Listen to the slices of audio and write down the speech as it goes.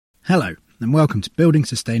Hello, and welcome to Building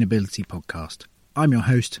Sustainability Podcast. I'm your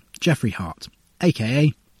host, Jeffrey Hart,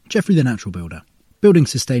 aka Jeffrey the Natural Builder. Building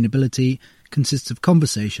Sustainability consists of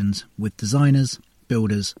conversations with designers,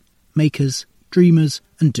 builders, makers, dreamers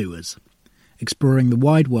and doers, exploring the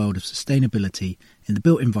wide world of sustainability in the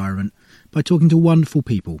built environment by talking to wonderful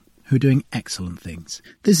people who are doing excellent things.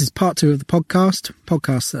 This is part 2 of the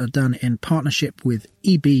podcasts that are done in partnership with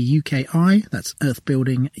EBUKI, that's Earth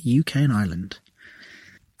Building UK and Ireland.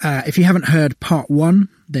 If you haven't heard part 1,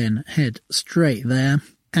 then head straight there.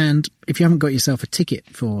 And if you haven't got yourself a ticket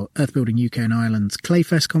for Earth Building UK and Ireland's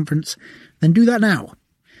Clayfest conference, then do that now.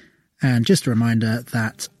 And just a reminder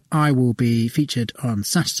that I will be featured on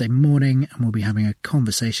Saturday morning and we'll be having a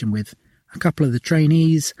conversation with a couple of the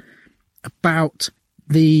trainees about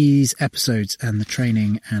these episodes and the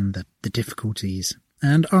training and the difficulties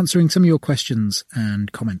and answering some of your questions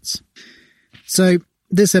and comments. So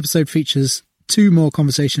this episode features 2 more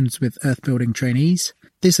conversations with Earth Building trainees.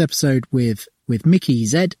 This episode with Miki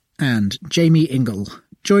Z and Jamie Ingle.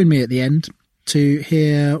 Join me at the end to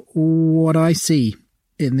hear what I see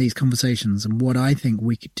in these conversations and what I think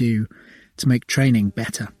we could do to make training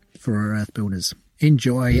better for our Earth Builders.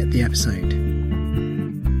 Enjoy the episode.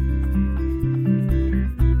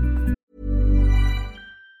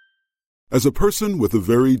 As a person with a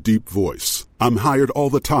very deep voice, I'm hired all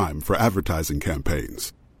the time for advertising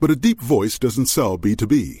campaigns. But a deep voice doesn't sell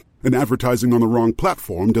B2B, and advertising on the wrong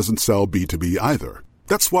platform doesn't sell B2B either.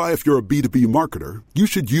 That's why if you're a B2B marketer, you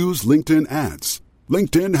should use LinkedIn ads.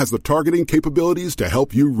 LinkedIn has the targeting capabilities to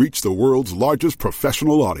help you reach the world's largest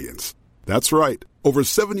professional audience. That's right, over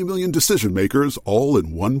 70 million decision makers all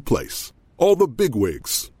in one place. All the big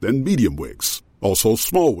wigs, then medium wigs, also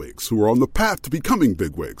small wigs who are on the path to becoming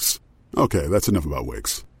big wigs. Okay, that's enough about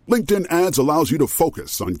wigs. LinkedIn ads allows you to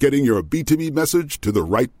focus on getting your B2B message to the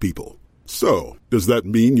right people. So, does that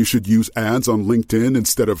mean you should use ads on LinkedIn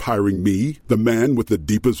instead of hiring me, the man with the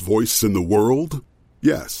deepest voice in the world?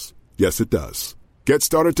 Yes. Yes, it does. Get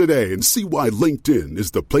started today and see why LinkedIn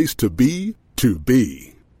is the place to be to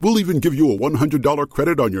be. We'll even give you a $100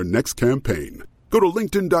 credit on your next campaign. Go to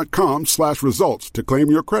linkedin.com/results to claim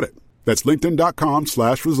your credit. That's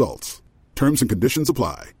linkedin.com/results. Terms and conditions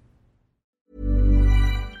apply.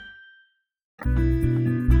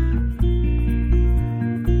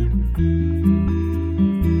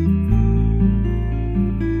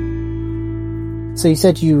 So you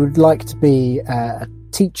said you would like to be a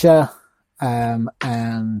teacher,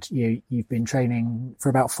 and you've been training for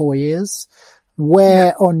about 4 years.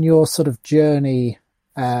 Where on your sort of journey,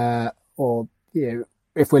 or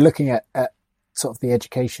if we're looking at sort of the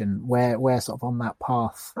education, where sort of on that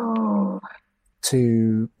path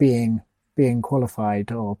to being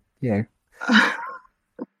qualified, or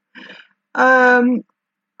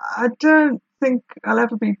I don't think I'll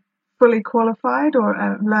ever be fully qualified or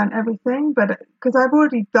learn everything, but because I've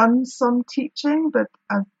already done some teaching, but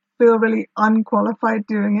I feel really unqualified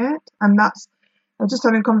doing it. And I was just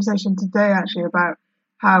having a conversation today actually about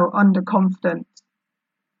how underconfident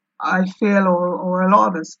I feel, or a lot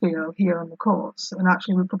of us feel here on the course. And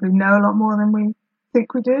actually we probably know a lot more than we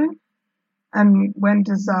think we do. And when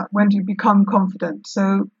do you become confident?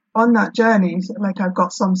 So on that journey, like I've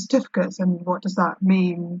got some certificates, and what does that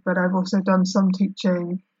mean? But I've also done some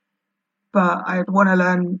teaching, but I'd want to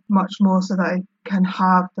learn much more so that I can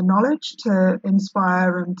have the knowledge to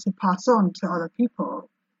inspire and to pass on to other people.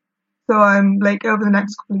 So I'm like, over the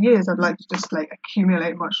next couple of years, I'd like to just like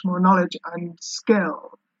accumulate much more knowledge and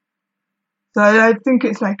skill. So I think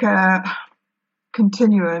it's like a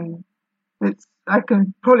continuum. I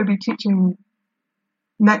can probably be teaching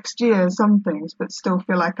next year some things, but still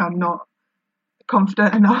feel like I'm not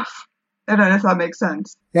confident enough. I don't know if that makes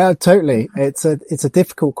sense. Yeah, totally. It's a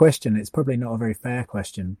difficult question. It's probably not a very fair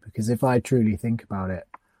question, because if I truly think about it,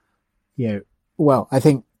 I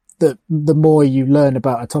think that the more you learn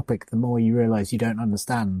about a topic, the more you realize you don't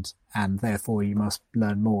understand, and therefore you must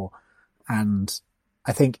learn more. And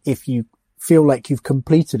I think if you feel like you've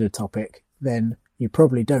completed a topic, then you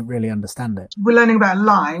probably don't really understand it. We're learning about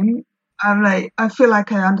Lime. I feel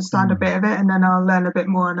like I understand a bit of it, and then I'll learn a bit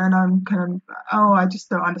more, and then I'm kind of, I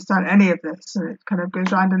just don't understand any of this. And it kind of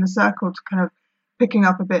goes round in a circle to kind of picking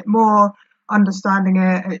up a bit more, understanding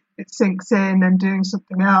it sinks in, and doing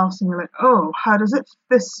something else, and you're like, how does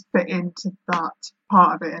this fit into that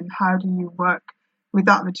part of it, and how do you work with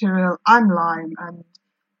that material and Lime? And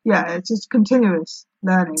it's just continuous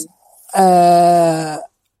learning.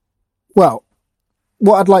 Well,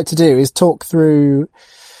 what I'd like to do is talk through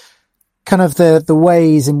kind of the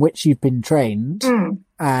ways in which you've been trained,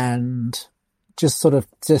 and just sort of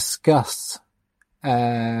discuss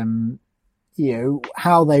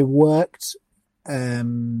how they worked,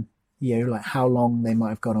 like how long they might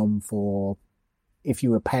have gone on for, if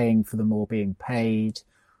you were paying for them or being paid,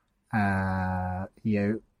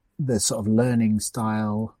 the sort of learning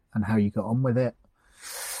style and how you got on with it.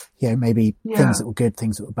 Maybe things that were good,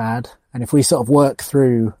 things that were bad. And if we sort of work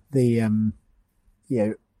through the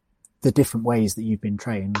different ways that you've been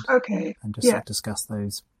trained. Okay. And just sort of discuss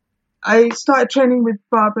those. I started training with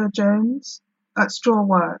Barbara Jones at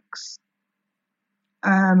Strawworks.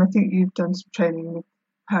 I think you've done some training with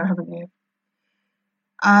her, haven't you?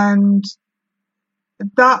 And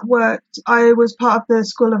that worked. I was part of the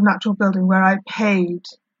School of Natural Building where I paid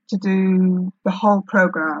to do the whole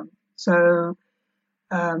program. So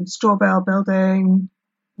straw bale building,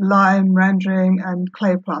 lime rendering and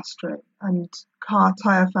clay plastering and car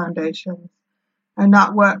tyre foundations. And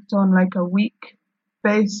that worked on like a week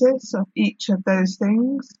basis of each of those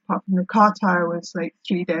things. Apart from the car tyre was like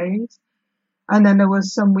 3 days. And then there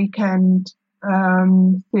was some weekend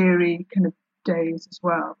theory kind of days as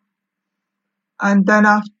well. And then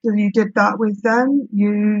after you did that with them,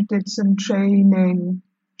 you did some traineeship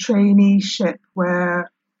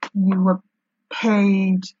where you were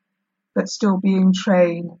paid but still being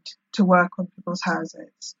trained to work on people's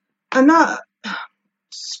houses. And that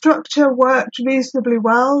structure worked reasonably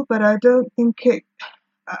well, but I think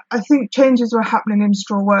changes were happening in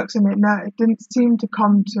Strawworks and it didn't seem to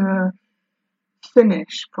come to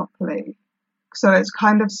finish properly. So it's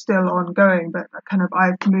kind of still ongoing, but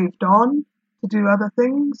I've moved on to do other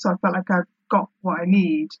things. So I felt like I've got what I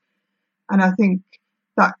need. And I think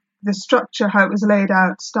that the structure, how it was laid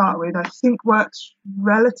out to start with, I think works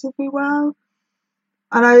relatively well.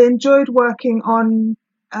 And I enjoyed working on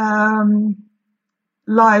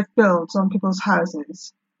live builds on people's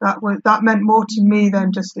houses. That meant more to me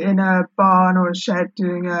than just in a barn or a shed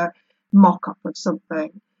doing a mock-up of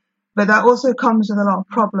something. But that also comes with a lot of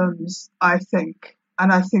problems, I think. And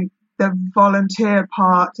I think the volunteer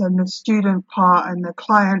part and the student part and the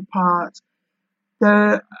client part,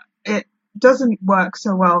 it doesn't work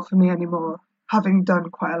so well for me anymore, having done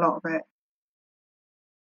quite a lot of it.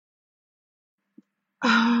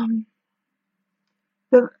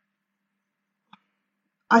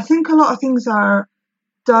 I think a lot of things are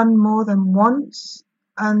done more than once,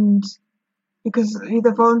 and because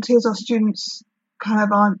either volunteers or students kind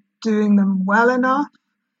of aren't doing them well enough,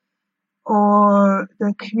 or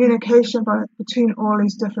the communication between all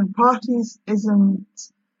these different parties isn't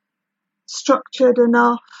structured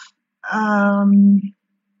enough. And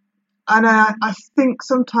I think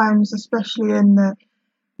sometimes, especially in the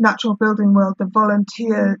natural building world, the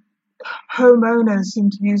volunteer homeowners seem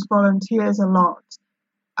to use volunteers a lot,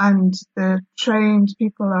 and the trained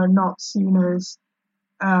people are not seen as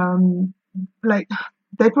they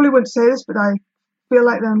probably wouldn't say this, but I feel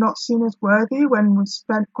like they're not seen as worthy when we've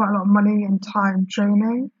spent quite a lot of money and time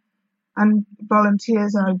training, and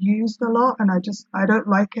volunteers are used a lot, and I don't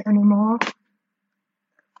like it anymore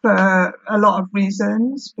for a lot of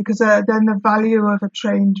reasons, because then the value of a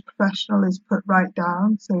trained professional is put right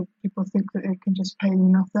down, so people think that it can just pay you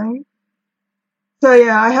nothing. So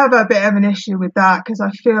yeah, I have a bit of an issue with that, because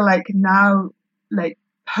I feel like now, like,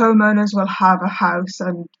 homeowners will have a house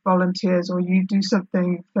and volunteers, or you do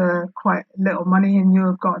something for quite little money and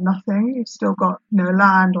you've got nothing. You've still got no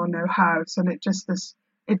land or no house, and it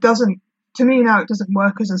doesn't, to me now, it doesn't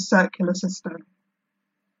work as a circular system.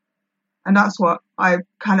 And that's what I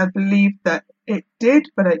kind of believed that it did,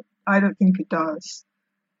 but I don't think it does.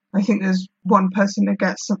 I think there's one person that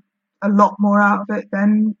gets a lot more out of it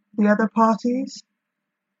than the other parties.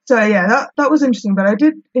 So yeah, that was interesting, but I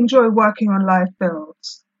did enjoy working on live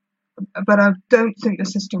builds, but I don't think the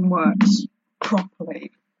system works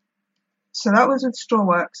properly. So that was with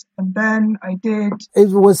Strawworks, and then I did...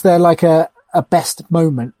 Was there like a best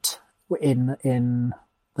moment in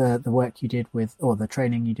the work you did with, or the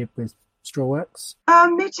training you did with Strawworks?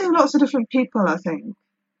 Meeting lots of different people, I think,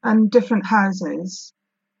 and different houses.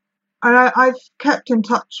 And I've kept in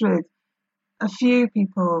touch with a few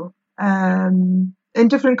people in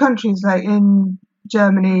different countries, like in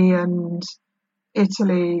Germany and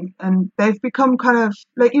Italy, and they've become kind of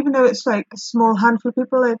like, even though it's like a small handful of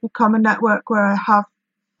people, they've become a network where I have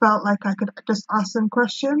felt like I could just ask them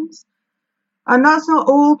questions. And that's not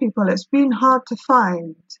all people. It's been hard to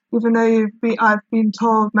find, even though I've been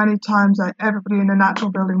told many times that everybody in the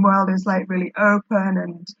natural building world is like really open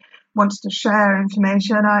and wants to share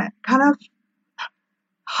information. I kind of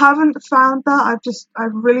haven't found that.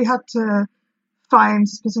 I've really had to find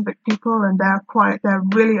specific people, and they're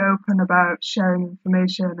really open about sharing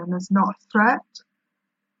information, and there's not a threat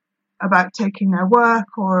about taking their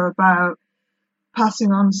work or about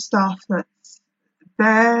passing on stuff that's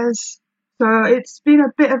theirs. So it's been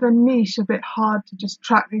a bit of a niche, a bit hard to just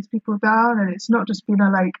track these people down. And it's not just been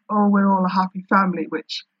we're all a happy family,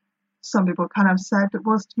 which some people kind of said it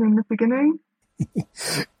was to me in the beginning.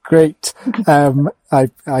 Great.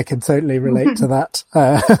 I can totally relate to that.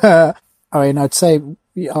 I mean, I'd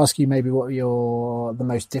ask you maybe what the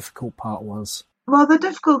most difficult part was. Well,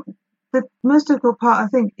 the most difficult part, I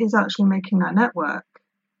think, is actually making that network,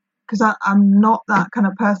 because I'm not that kind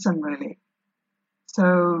of person, really.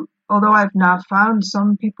 So although I've now found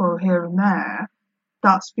some people here and there,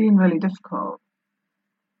 that's been really difficult.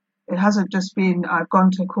 It hasn't just been I've gone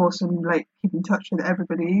to a course and keep in touch with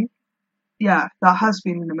everybody. Yeah, that has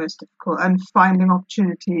been the most difficult, and finding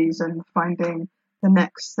opportunities and finding the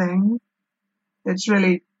next thing. It's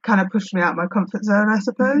really kind of pushed me out of my comfort zone, I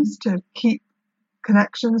suppose, to keep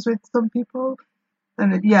connections with some people,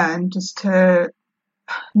 and just to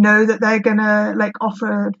know that they're gonna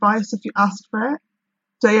offer advice if you ask for it.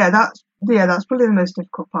 So that's probably the most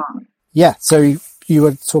difficult part. Yeah. So you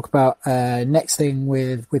would talk about next thing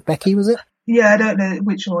with Becky, was it? Yeah, I don't know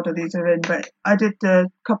which order these are in, but I did a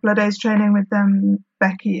couple of days training with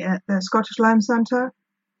Becky, at the Scottish Lime Centre.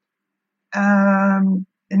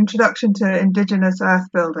 Introduction to Indigenous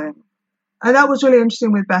Earth Building. And that was really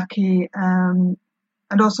interesting with Becky. And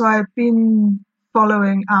also I've been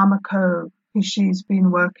following Armaco, who she's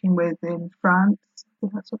been working with in France. I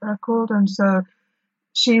think that's what they're called. And so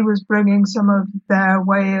she was bringing some of their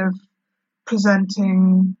way of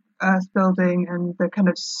presenting earth building and the kind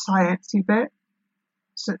of sciencey bit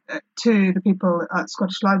to the people at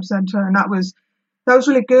Scottish Lime Centre, and that was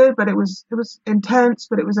really good. But it was intense,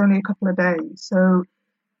 but it was only a couple of days. So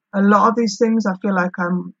a lot of these things, I feel like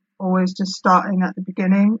I'm always just starting at the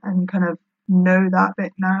beginning and kind of know that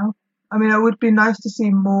bit now. I mean, it would be nice to see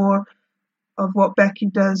more of what Becky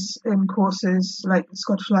does in courses like the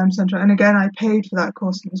Scottish Lime Centre. And again, I paid for that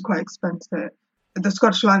course and it was quite expensive. The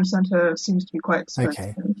Scottish Lime Centre seems to be quite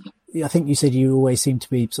expensive. Okay. I think you said you always seem to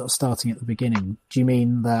be sort of starting at the beginning. Do you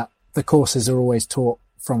mean that the courses are always taught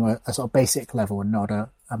from a sort of basic level and not a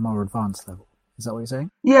more advanced level? Is that what you're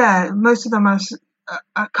saying? Yeah, most of them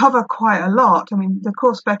cover quite a lot. I mean, the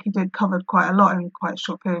course Becky did covered quite a lot in quite a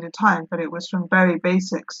short period of time, but it was from very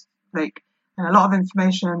basics, and a lot of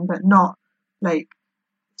information, but not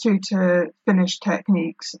through to finished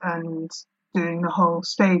techniques and doing the whole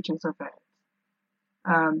stages of it.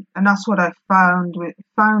 And that's what I found with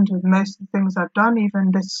most of the things I've done,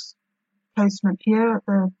 even this placement here at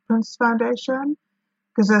the Prince Foundation,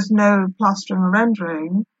 because there's no plastering or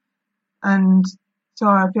rendering, and so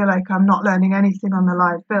I feel like I'm not learning anything on the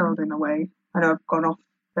live build in a way. I know I've gone off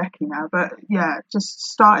Becky now, but yeah, just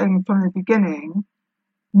starting from the beginning,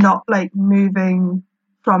 not moving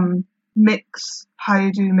from how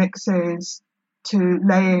you do mixes to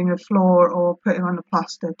laying a floor or putting on the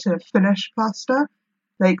plaster to finish plaster.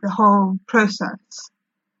 The whole process,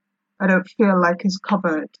 I don't feel like is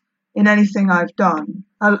covered in anything I've done.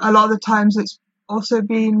 A lot of the times it's also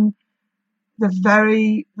been the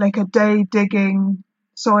very, a day digging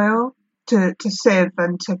soil to sieve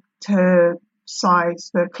and to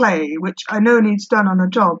size the clay, which I know needs done on a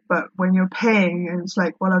job, but when you're paying and it's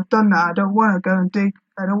well, I've done that, I don't want to go and dig,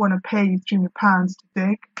 I don't want to pay you £300 to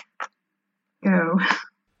dig,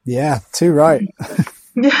 Yeah, too right.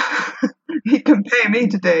 Yeah, you can pay me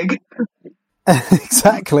to dig.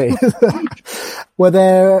 Exactly. Were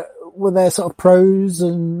there sort of pros,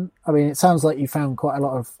 and I mean, it sounds like you found quite a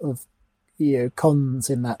lot of cons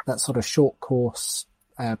in that sort of short course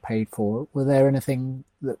paid for. Was there anything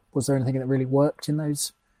that really worked in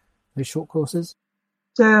those short courses?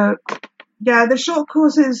 So yeah, the short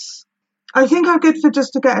courses I think are good for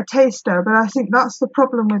just to get a taster, but I think that's the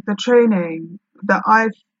problem with the training that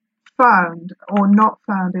I've found or not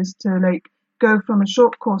found, is to go from a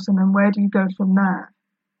short course and then where do you go from there?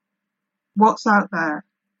 What's out there?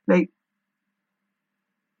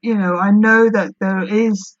 I know that there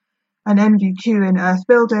is an NVQ in earth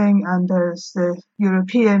building and there's the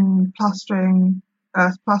European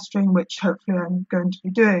earth plastering, which hopefully I'm going to be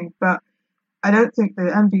doing, but I don't think the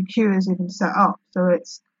NVQ is even set up, so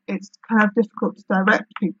it's kind of difficult to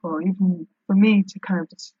direct people, even for me to kind of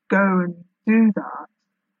just go and do that.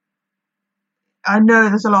 I know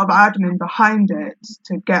there's a lot of admin behind it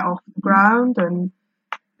to get off the ground,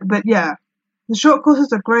 but yeah, the short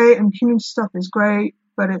courses are great and community stuff is great,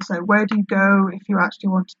 but it's where do you go if you actually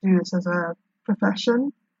want to do this as a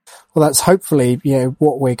profession? Well, that's hopefully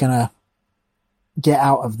what we're gonna get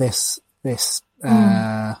out of this these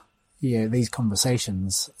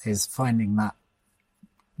conversations, is finding that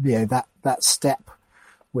that step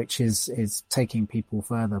which is taking people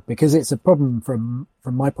further, because it's a problem from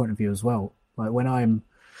my point of view as well. Like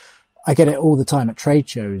I get it all the time at trade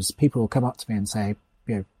shows. People will come up to me and say,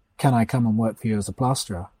 can I come and work for you as a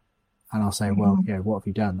plasterer? And I'll say, well, what have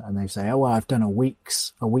you done? And they say, oh, well, I've done a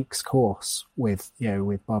week's course with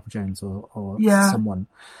Barbara Jones or someone.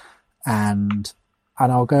 And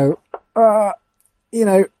I'll go,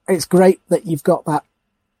 it's great that you've got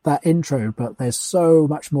that intro, but there's so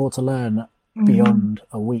much more to learn beyond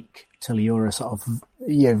a week till you're a sort of,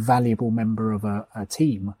 valuable member of a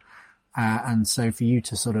team. And so for you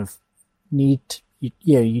to sort of you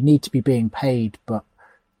need to be being paid, but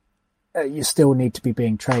you still need to be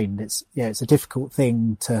being trained. It's a difficult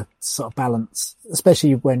thing to sort of balance,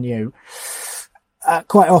 especially when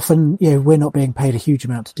quite often we're not being paid a huge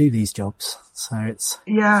amount to do these jobs. So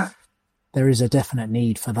there is a definite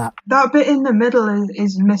need for that. That bit in the middle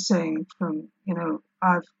is missing from,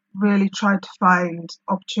 I've really tried to find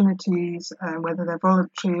opportunities, whether they're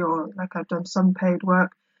voluntary or like I've done some paid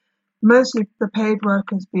work. Mostly the paid work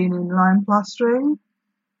has been in lime plastering,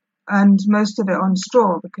 and most of it on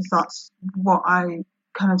straw, because that's what I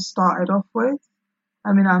kind of started off with.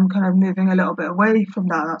 I mean, I'm kind of moving a little bit away from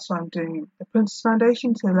that. That's why I'm doing the Princess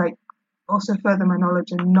Foundation, to like also further my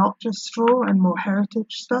knowledge in not just straw and more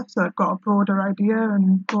heritage stuff. So I've got a broader idea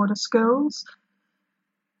and broader skills.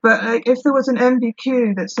 But if there was an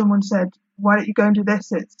MVQ that someone said, why don't you go and do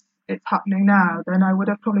this? It's happening now. Then I would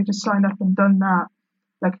have probably just signed up and done that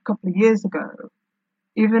like a couple of years ago,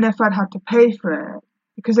 even if I'd had to pay for it.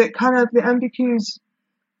 Because it kind of, the MVQs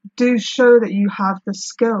do show that you have the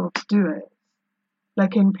skill to do it,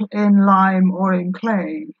 like in lime or in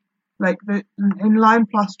clay. Like in lime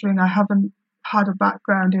plastering, I haven't had a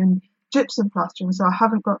background in gypsum plastering, so I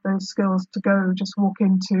haven't got those skills to go just walk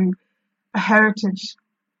into a heritage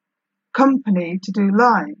company to do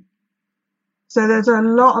lime. So there's a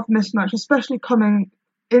lot of mismatch, especially coming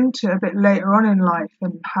into a bit later on in life,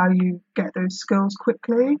 and how you get those skills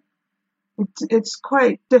quickly. It's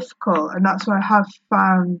quite difficult, and that's why I have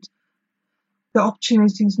found the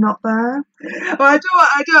opportunity's not there. Well,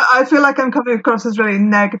 I feel like I'm coming across as really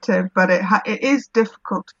negative, but it is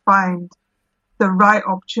difficult to find the right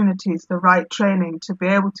opportunities, the right training to be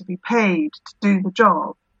able to be paid to do the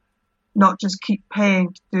job, not just keep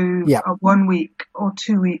paying to do a 1 week or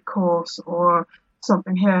 2 week course or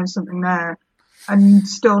something here and something there, and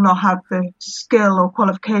still not have the skill or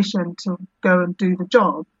qualification to go and do the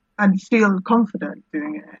job and feel confident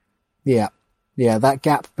doing it. Yeah, that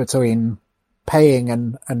gap between paying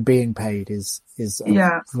and being paid is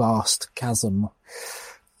a vast chasm.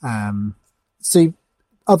 So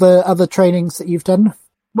other trainings that you've done?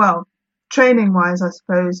 Well, training wise, I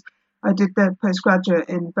suppose I did the postgraduate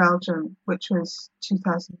in Belgium, which was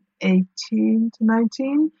 2018 to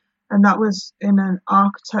 19, and that was in an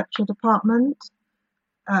architecture department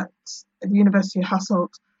at the University of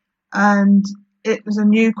Hasselt, and it was a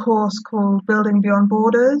new course called Building Beyond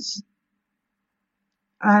Borders,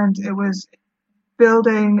 and it was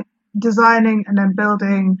designing and then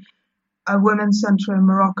building a women's centre in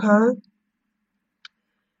Morocco.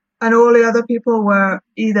 And all the other people were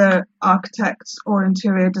either architects or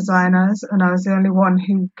interior designers, and I was the only one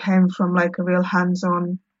who came from like a real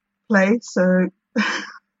hands-on place, so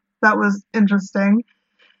that was interesting.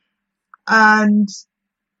 And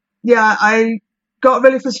I got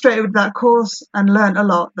really frustrated with that course and learned a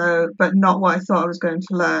lot though, but not what I thought I was going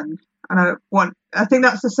to learn. And I think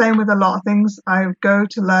that's the same with a lot of things. I go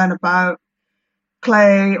to learn about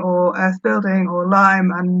clay or earth building or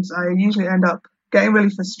lime, and I usually end up getting really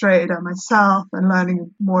frustrated at myself and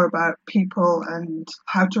learning more about people and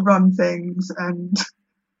how to run things and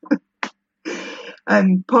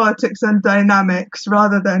and politics and dynamics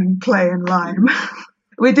rather than clay and lime.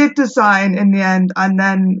 We did design in the end, and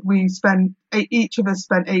then each of us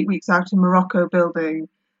spent 8 weeks out in Morocco building,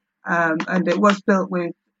 and it was built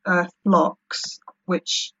with earth blocks,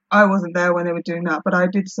 which I wasn't there when they were doing that, but I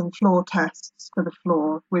did some floor tests for the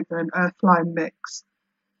floor with an earth lime mix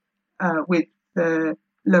with the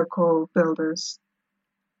local builders.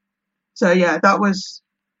 So that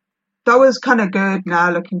was kind of good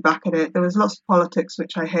now looking back at it. There was lots of politics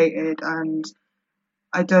which I hated, and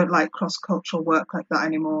I don't like cross-cultural work like that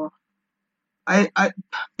anymore.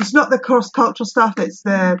 It's not the cross-cultural stuff, it's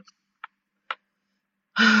the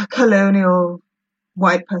colonial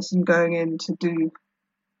white person going in to do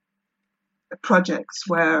projects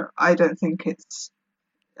where I don't think it's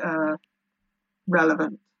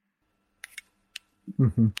relevant.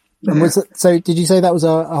 Mm-hmm. And so did you say that was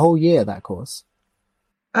a whole year, that course?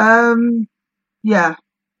 Yeah.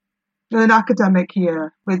 An academic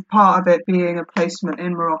year, with part of it being a placement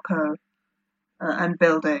in Morocco and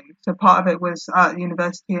building. So part of it was at the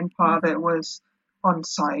university and part of it was on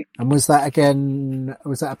site. And was that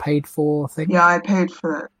a paid for thing? Yeah, I paid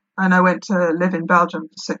for it. And I went to live in Belgium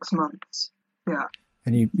for 6 months. Yeah.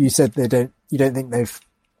 And you said you don't think they've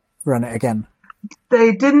run it again?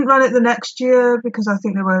 They didn't run it the next year because I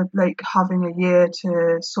think they were like having a year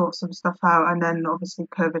to sort some stuff out, and then obviously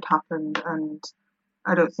COVID happened, and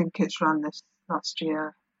I don't think it's run this last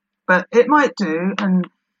year. But it might do, and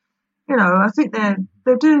I think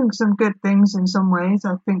they're doing some good things in some ways.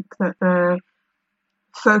 I think that the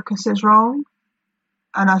focus is wrong,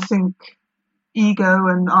 and I think ego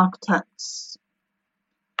and architects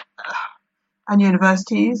and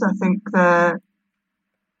universities, I think the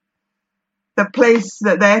place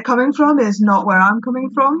that they're coming from is not where I'm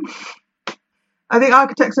coming from. I think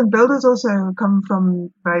architects and builders also come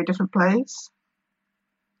from a very different place.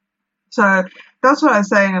 So that's what I was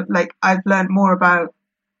saying. Like, I've learned more about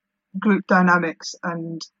group dynamics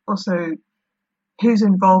and also who's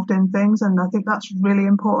involved in things. And I think that's really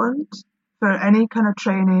important for any kind of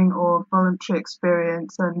training or voluntary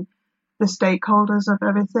experience, and the stakeholders of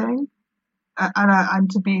everything.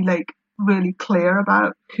 And to be like really clear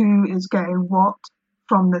about who is getting what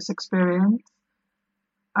from this experience.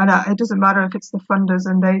 And it doesn't matter if it's the funders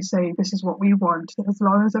and they say this is what we want, as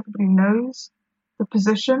long as everybody knows the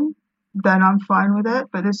position, then I'm fine with it.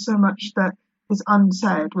 But there's so much that is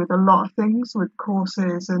unsaid with a lot of things, with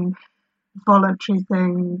courses and voluntary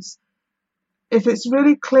things. If it's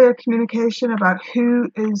really clear communication about who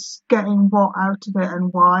is getting what out of it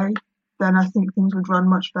and why, then I think things would run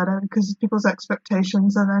much better, because people's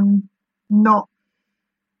expectations are then not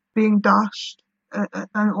being dashed,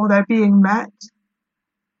 or they're being met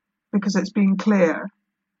because it's being clear.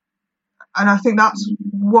 And I think that's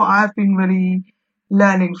what I've been really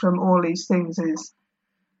learning from all these things, is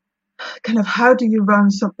kind of how do you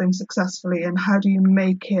run something successfully, and how do you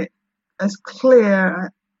make it as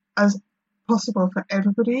clear as possible for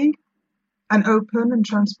everybody, and open and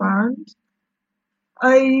transparent.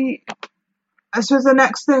 I suppose the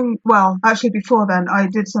next thing, well, actually before then, I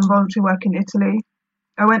did some voluntary work in Italy.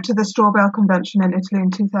 I went to the Straw Bale Convention in Italy in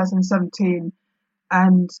 2017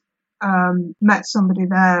 and met somebody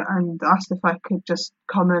there and asked if I could just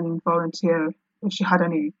come and volunteer, if she had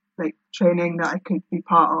any like training that I could be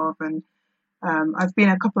part of. And I've been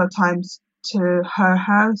a couple of times to her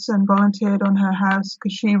house and volunteered on her house,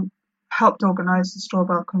 because she helped organise the Straw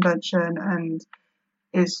Bale Convention and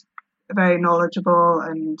is very knowledgeable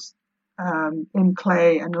and in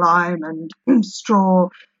clay and lime and straw,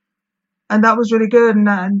 and that was really good.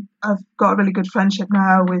 And I've got a really good friendship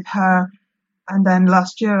now with her. And then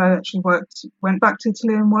last year I actually went back to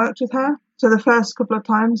Italy and worked with her. So the first couple of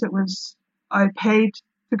times I paid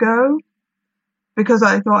to go, because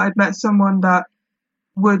I thought I'd met someone that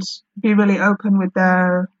would be really open with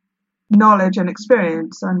their knowledge and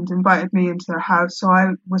experience, and invited me into their house. So I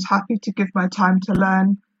was happy to give my time to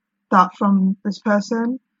learn that from this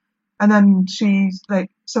person. And then she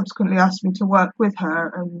subsequently asked me to work with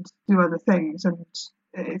her and do other things. And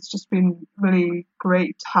it's just been really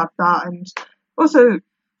great to have that. And also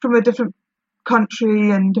from a different country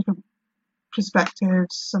and different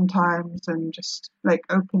perspectives sometimes, and just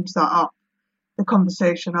opens that up, the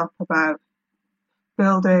conversation up about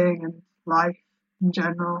building and life in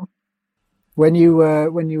general. When you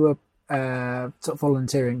were sort of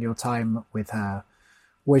volunteering your time with her,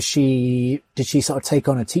 did she sort of take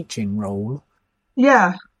on a teaching role?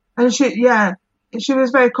 Yeah, and she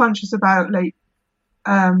was very conscious about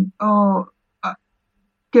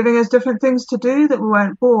giving us different things to do, that we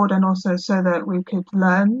weren't bored, and also so that we could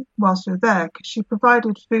learn whilst we were there, because she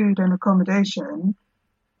provided food and accommodation,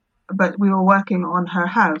 but we were working on her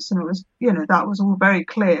house, and it was, that was all very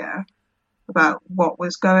clear about what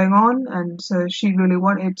was going on. And so she really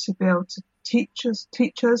wanted to be able to teach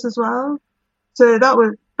us as well. So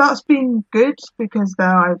that's been good, because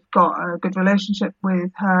there I've got a good relationship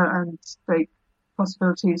with her, and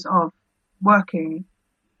possibilities of working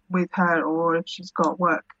with her, or if she's got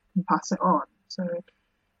work, can pass it on. So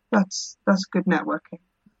that's good networking.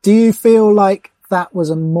 Do you feel like that was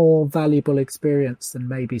a more valuable experience than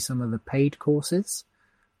maybe some of the paid courses,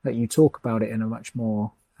 that you talk about it in a much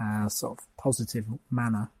more sort of positive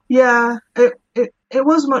manner? Yeah, it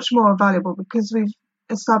was much more valuable, because we've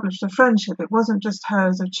established a friendship. It wasn't just her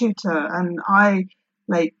as a tutor, and I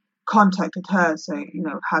contacted her saying,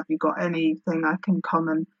 have you got anything I can come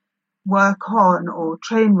and work on or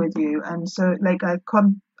train with you? And so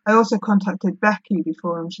I also contacted Becky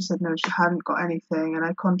before, and she said no, she hadn't got anything. And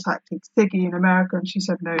I contacted Siggy in America, and she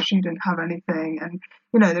said no, she didn't have anything. And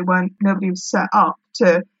nobody was set up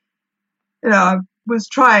to, I was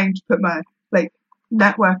trying to put my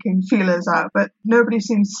networking feelers out, but nobody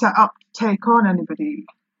seems set up to take on anybody.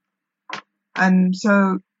 And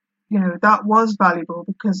so, that was valuable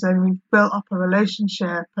because then we've built up a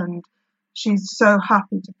relationship and she's so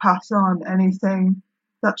happy to pass on anything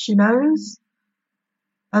that she knows.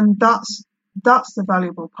 And that's the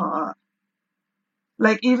valuable part.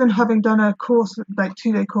 Like, even having done a course, like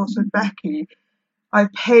 2-day course with Becky, I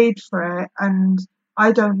paid for it and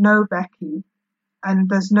I don't know Becky and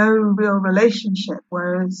there's no real relationship.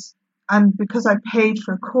 And because I paid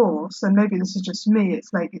for a course, and maybe this is just me,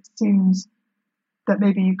 it's like, it seems that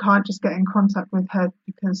maybe you can't just get in contact with her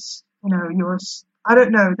because, I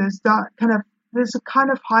don't know, there's a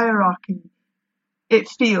kind of hierarchy. It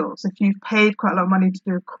feels, if you've paid quite a lot of money to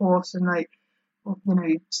do a course and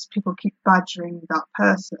people keep badgering that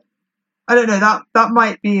person. I don't know, that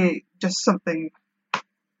might be just something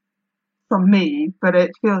from me, but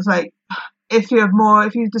it feels like if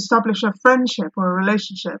you'd establish a friendship or a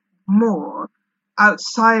relationship more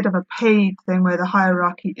outside of a paid thing where the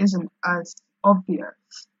hierarchy isn't as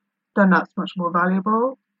obvious, then that's much more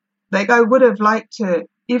valuable. Like, I would have liked to,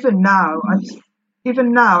 even now, I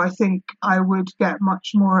think I would get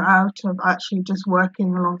much more out of actually just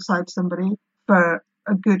working alongside somebody for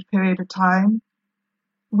a good period of time,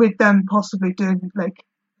 with them possibly doing, like,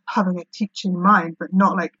 having a teaching mind, but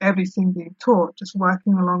not like everything being taught, just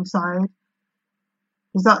working alongside.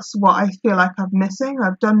 Because that's what I feel like I'm missing.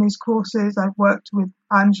 I've done these courses, I've worked with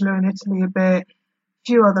Angela in Italy a bit, a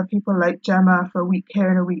few other people like Gemma for a week here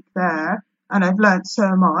and a week there, and I've learnt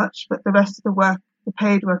so much, but the rest of the work, the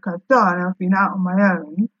paid work I've done, I've been out on my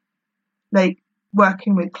own, like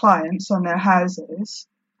working with clients on their houses.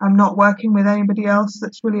 I'm not working with anybody else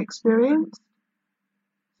that's really experienced.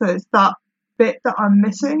 So it's that bit that I'm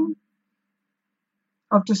missing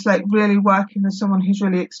of just like really working with someone who's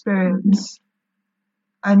really experienced.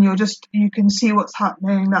 And you can see what's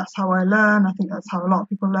happening. That's how I learn. I think that's how a lot of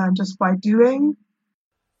people learn, just by doing.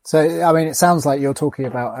 So, I mean, it sounds like you're talking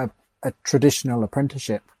about a traditional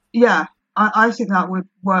apprenticeship. Yeah, I think that would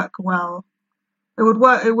work well. It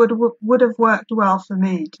would have worked well for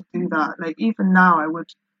me to do that. Like, even now I would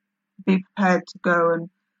be prepared to go and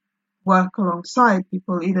work alongside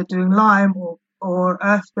people, either doing lime or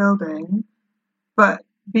earth building, but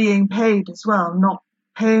being paid as well, not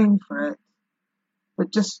paying for it,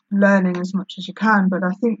 but just learning as much as you can. But I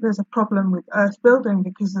think there's a problem with earth building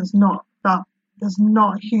because there's not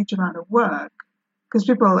a huge amount of work. Because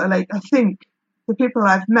people are like, I think the people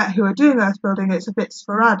I've met who are doing earth building, it's a bit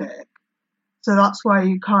sporadic. So that's why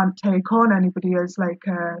you can't take on anybody as like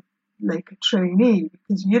a trainee,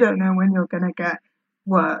 because you don't know when you're going to get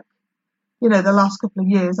work. The last couple of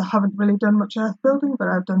years I haven't really done much earth building, but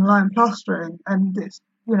I've done lime plastering, and it's,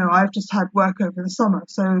 I've just had work over the summer,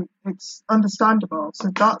 so it's understandable. So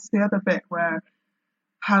that's the other bit where,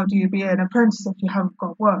 how do you be an apprentice if you haven't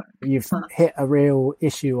got work? You've hit a real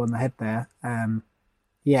issue on the head there.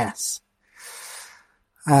 Yes.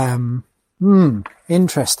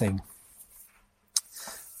 Interesting.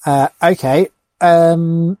 Okay.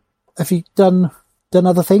 Have you done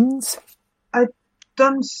other things? I've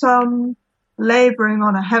done some labouring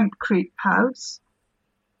on a hempcrete house.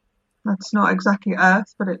 That's not exactly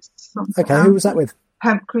earth, but it's something. Okay, who was that with?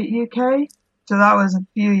 Hempcrete UK. So that was a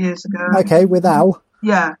few years ago. Okay, with Al?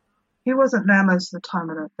 Yeah. He wasn't there most of the time,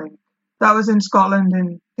 I don't think. That was in Scotland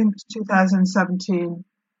in, I think it was 2017.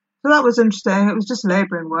 So that was interesting. It was just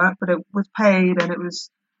labouring work, but it was paid, and it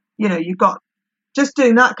was, you got, just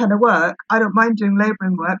doing that kind of work. I don't mind doing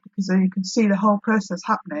labouring work because then you can see the whole process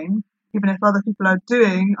happening, even if other people are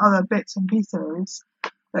doing other bits and pieces,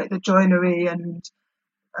 like the joinery and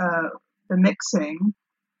the mixing.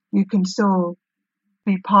 You can still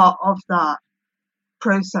be part of that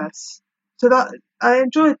process. So that I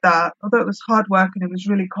enjoyed that, although it was hard work and it was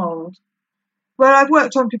really cold. Well, I've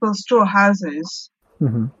worked on people's straw houses.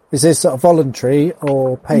 Mm-hmm. Is this sort of voluntary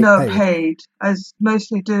or paid? No, paid. As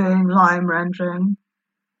mostly doing lime rendering,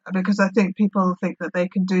 because I think people think that they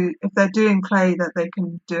can do, if they're doing clay, that they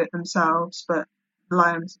can do it themselves, but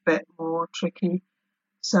lime's a bit more tricky.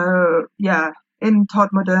 So yeah, in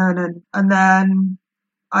Todmorden, and then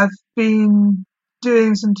I've been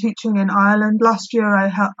doing some teaching in Ireland. Last year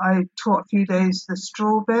I taught a few days the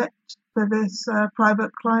straw bit for this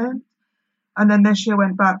private client, and then this year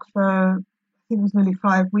went back for, I think it was nearly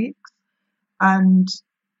 5 weeks, and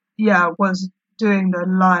was doing the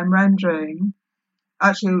lime rendering.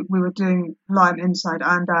 Actually, we were doing lime inside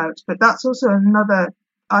and out, but that's also another,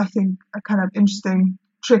 I think, a kind of interesting,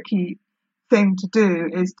 tricky thing to do,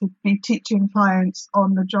 is to be teaching clients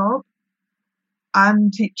on the job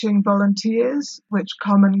and teaching volunteers, which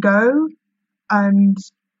come and go. And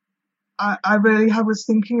I really was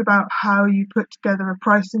thinking about how you put together a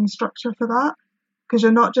pricing structure for that, because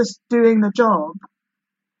you're not just doing the job,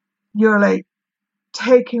 you're like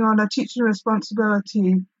taking on a teaching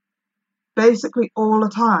responsibility basically all the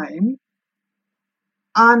time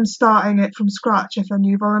and starting it from scratch if a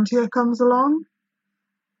new volunteer comes along.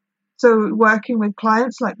 So working with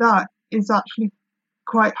clients like that is actually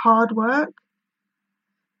quite hard work,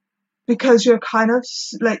 because you're kind of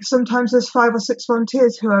like, sometimes there's 5 or 6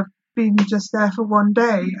 volunteers who have been just there for one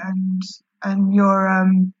day, and you're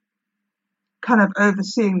kind of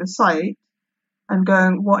overseeing the site and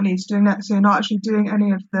going, what needs doing next? So you're not actually doing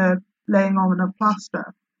any of the laying on of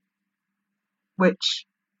plaster, which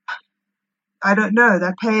I don't know.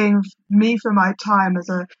 They're paying me for my time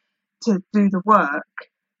to do the work,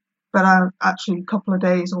 but I'm actually a couple of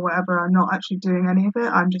days or whatever, I'm not actually doing any of it.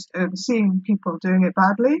 I'm just overseeing people doing it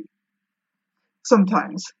badly.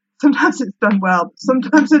 Sometimes it's done well, but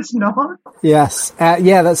sometimes it's not. Yes.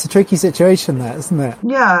 Yeah, that's a tricky situation there, isn't it?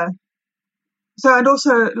 Yeah. So, and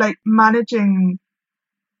also like managing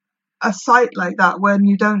a site like that when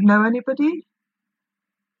you don't know anybody.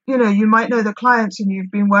 You know, you might know the clients and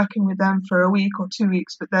you've been working with them for a week or 2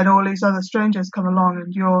 weeks, but then all these other strangers come along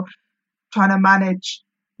and you're trying to manage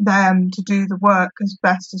them to do the work as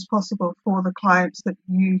best as possible for the clients that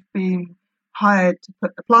you've been hired to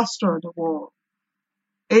put the plaster on the wall.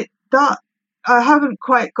 That I haven't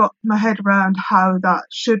quite got my head around how that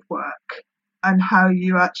should work and how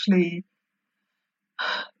you actually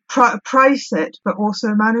price it, but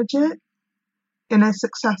also manage it in a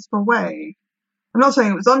successful way. I'm not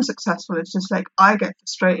saying it was unsuccessful. It's just like I get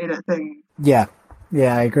frustrated at things. Yeah,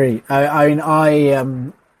 I agree. I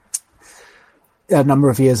mean, a number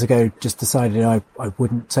of years ago just decided I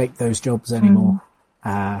wouldn't take those jobs anymore,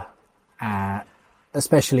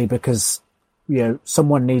 especially because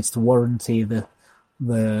someone needs to warranty the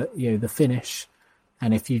finish,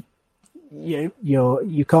 and if you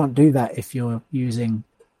can't do that if you're using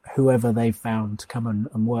whoever they've found to come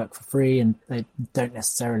and work for free and they don't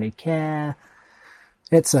necessarily care.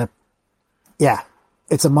 It's a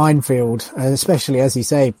minefield, especially as you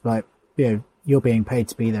say, like you're being paid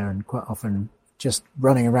to be there, and quite often just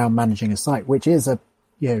running around managing a site, which is it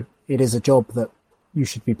is a job that you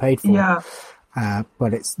should be paid for. Yeah.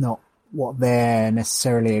 But it's not what they're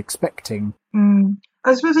necessarily expecting.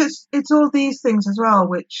 I suppose it's all these things as well,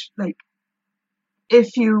 which, like,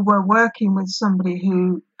 if you were working with somebody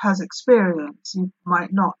who has experience, you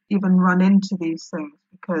might not even run into these things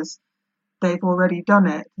because they've already done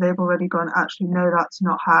it. They've already gone, actually, no, that's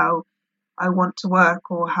not how I want to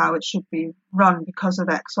work or how it should be run because of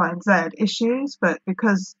X, Y, and Z issues. But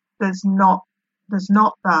because there's not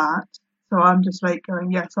that, so I'm just like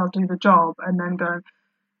going, yes, I'll do the job, and then going,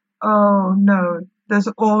 oh no, there's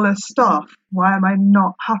all this stuff. Why am I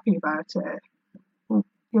not happy about it?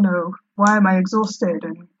 Why am I exhausted,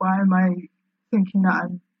 and why am I thinking that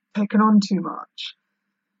I'm taking on too much?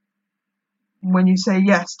 When you say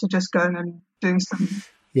yes to just going and doing some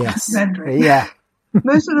rendering. Yeah.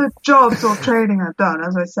 Most of the jobs or training I've done,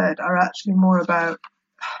 as I said, are actually more about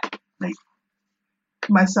like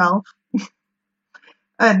myself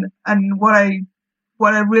and what I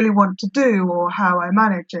really want to do, or how I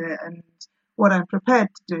manage it, and what I'm prepared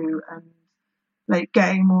to do, and like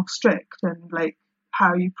getting more strict, and like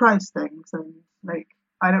how you price things, and like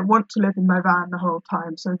I don't want to live in my van the whole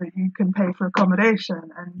time so that you can pay for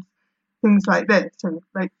accommodation and things like this, and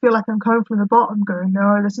like feel like I'm coming from the bottom going,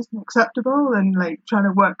 no, this isn't acceptable, and like trying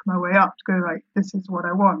to work my way up to go, like, this is what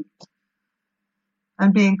I want,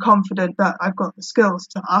 and being confident that I've got the skills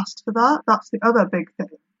to ask for that. That's the other big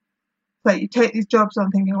thing. Like, you take these jobs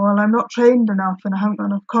on thinking, well, I'm not trained enough and I haven't got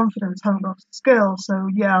enough confidence, haven't got skill, so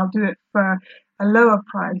yeah, I'll do it for a lower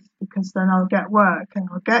price because then I'll get work and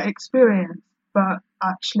I'll get experience. But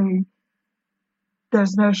actually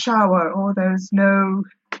there's no shower, or there's no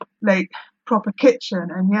like proper kitchen,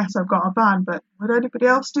 and yes, I've got a van, but would anybody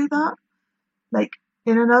else do that? Like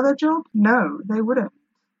in another job? No, they wouldn't.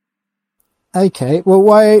 Okay, well,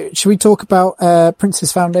 why should we talk about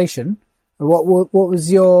Princess Foundation? What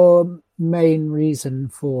was your main reason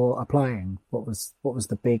for applying? What was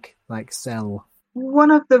the big sell?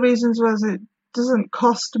 One of the reasons was it doesn't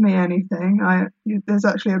cost me anything. There's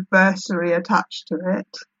actually a bursary attached to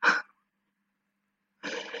it.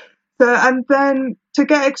 So, and then to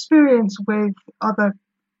get experience with other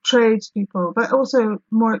tradespeople, but also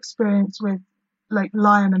more experience with like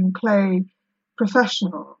lime and clay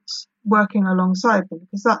professionals working alongside them,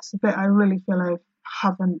 because that's the bit I really feel I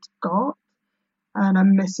haven't got and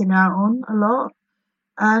I'm missing out on a lot.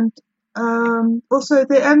 And Also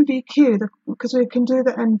the NVQ, because we can do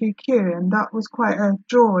the NVQ, and that was quite a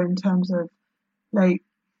draw in terms of like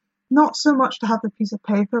not so much to have the piece of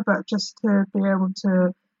paper, but just to be able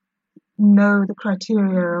to know the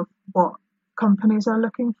criteria of what companies are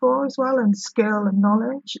looking for as well, and skill and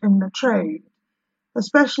knowledge in the trade,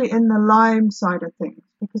 especially in the lime side of things,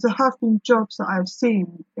 because there have been jobs that I've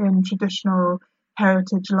seen in traditional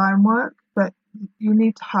heritage lime work, but you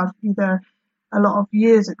need to have either a lot of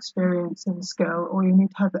years experience and skill, or you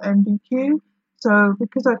need to have the NVQ. So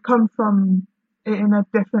because I come from it in a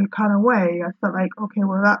different kind of way, I felt like, okay,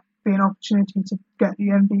 well, that'd be an opportunity to get the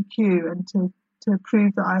NVQ and to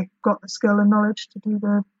prove that I got the skill and knowledge to do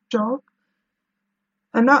the job.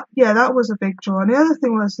 And that was a big draw. And the other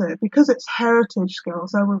thing was that because it's heritage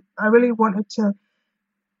skills, I really wanted to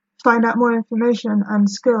find out more information and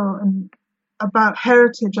skill and about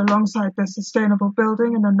heritage alongside the sustainable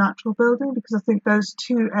building and the natural building, because I think those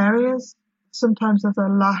two areas, sometimes there's a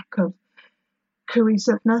lack of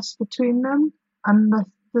cohesiveness between them. And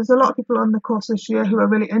there's a lot of people on the course this year who are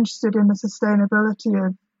really interested in the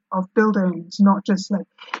sustainability of buildings, not just like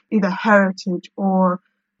either heritage or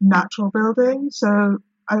natural building. So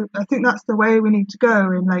I think that's the way we need to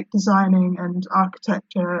go in like designing and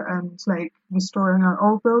architecture and like restoring our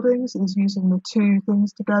old buildings, is using the two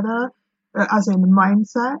things together, as in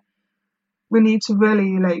mindset. We need to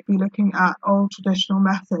really like be looking at old traditional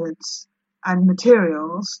methods and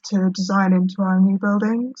materials to design into our new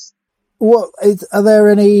buildings. Are there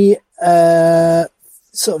any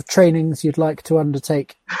sort of trainings you'd like to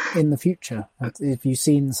undertake in the future? Have you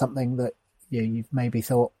seen something that you've maybe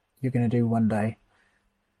thought you're going to do one day?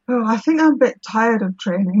 Oh, I think I'm a bit tired of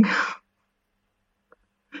training.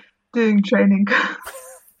 Doing training.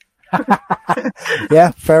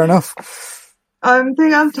 Yeah, fair enough. I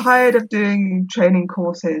think I'm tired of doing training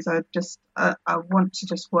courses. I want to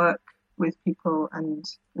just work with people and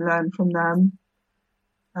learn from them,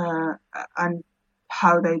 and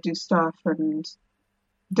how they do stuff, and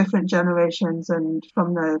different generations, and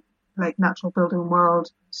from the like natural building world,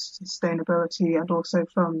 sustainability, and also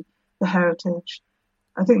from the heritage.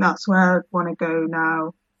 I think that's where I want to go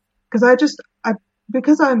now, because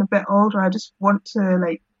because I'm a bit older, I just want to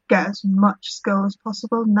like get as much skill as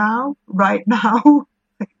possible now, right now,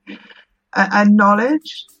 and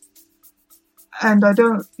knowledge. And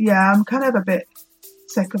I'm kind of a bit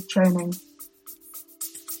sick of training.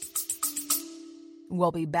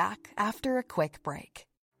 We'll be back after a quick break.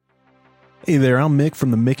 Hey there, I'm Mick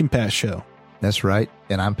from the Mick and Pat Show. That's right,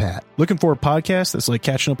 and I'm Pat. Looking for a podcast that's like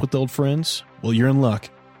catching up with old friends? Well, you're in luck.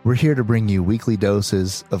 We're here to bring you weekly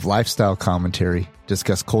doses of lifestyle commentary,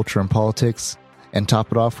 discuss culture and politics, and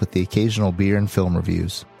top it off with the occasional beer and film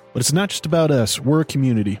reviews. But it's not just about us. We're a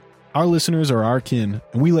community. Our listeners are our kin,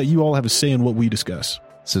 and we let you all have a say in what we discuss.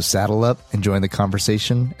 So saddle up and join the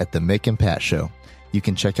conversation at the Mick and Pat Show. You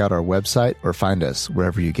can check out our website or find us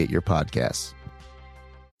wherever you get your podcasts.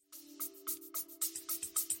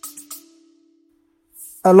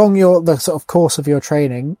 Along the sort of course of your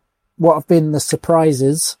training, what have been the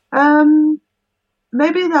surprises?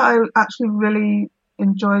 Maybe that I actually really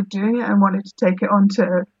enjoyed doing it and wanted to take it on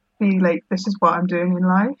to be like, this is what I'm doing in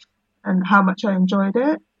life, and how much I enjoyed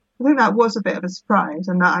it. I think that was a bit of a surprise,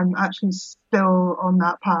 and that I'm actually still on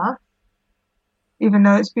that path, even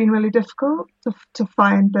though it's been really difficult to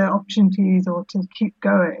find the opportunities or to keep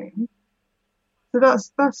going. So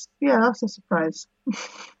that's a surprise.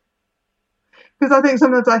 Because I think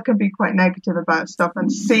sometimes I can be quite negative about stuff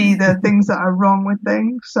and see the things that are wrong with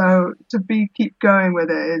things. So to keep going with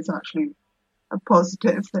it is actually a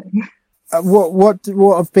positive thing. What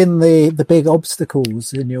have been the big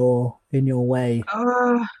obstacles in your way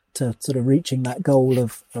to sort of reaching that goal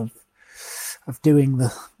of doing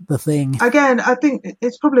the thing? Again, I think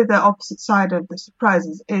it's probably the opposite side of the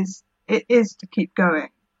surprises. It is to keep going,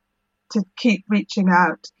 to keep reaching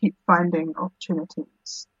out, to keep finding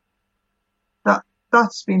opportunities.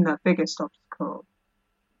 That's been the biggest obstacle,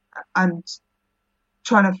 and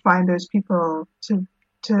trying to find those people to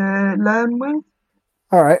learn with.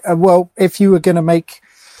 All right. Well, if you were going to make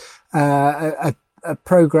a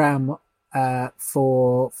program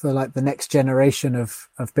for like the next generation of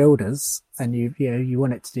builders, and you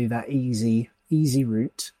want it to do that easy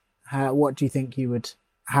route, what do you think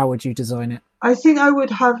how would you design it? I think I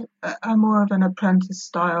would have a more of an apprentice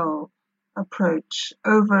style approach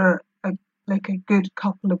over a good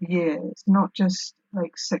couple of years, not just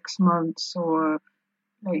like 6 months or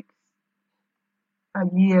like a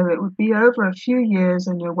year. It would be over a few years,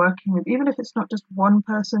 and you're working with, even if it's not just one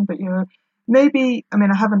person, but I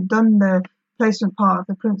haven't done the placement part of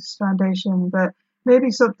the Princess Foundation, but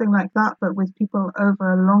maybe something like that, but with people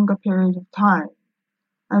over a longer period of time,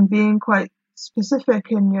 and being quite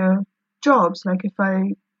specific in your jobs. Like if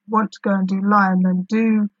I want to go and do lime, then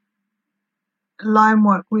do lime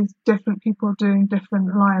work with different people doing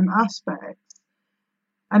different lime aspects.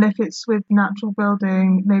 And if it's with natural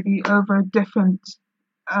building, maybe over different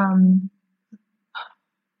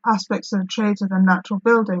aspects of trades within natural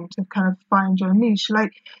building to kind of find your niche.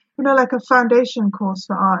 Like, like a foundation course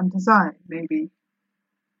for art and design, maybe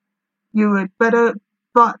you would better,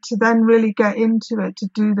 but to then really get into it, to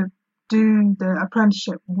do the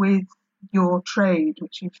apprenticeship with your trade,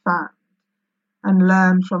 which you found, and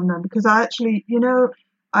learn from them. Because I actually,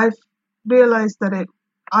 I've realized that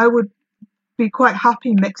I would be quite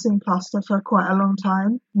happy mixing plaster for quite a long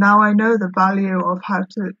time. Now I know the value of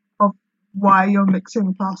why you're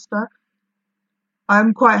mixing plaster.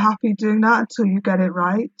 I'm quite happy doing that until you get it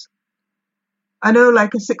right. I know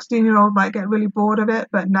like a 16-year-old might get really bored of it,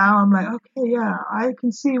 but now I'm like, okay, yeah, I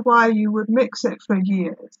can see why you would mix it for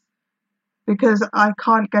years, because I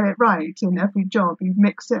can't get it right in every job. You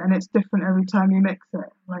mix it and it's different every time you mix it.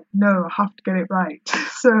 I'm like, no, I have to get it right.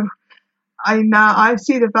 So I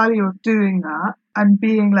see the value of doing that and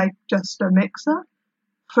being like just a mixer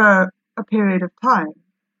for a period of time.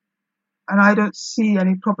 And I don't see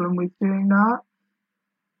any problem with doing that.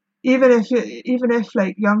 Even if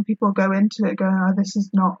like young people go into it going, oh, this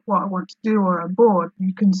is not what I want to do, or I'm bored,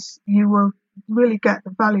 you will really get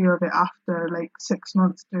the value of it after like 6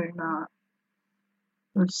 months doing that.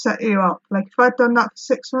 It would set you up. Like if I'd done that for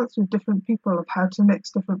 6 months with different people of how to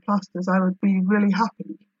mix different plasters, I would be really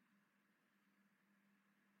happy.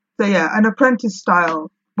 So yeah, an apprentice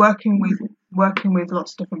style, working with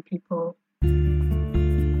lots of different people.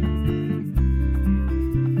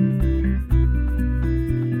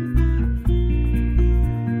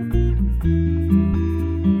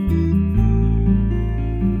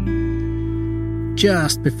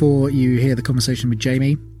 Just before you hear the conversation with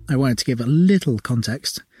Jamie, I wanted to give a little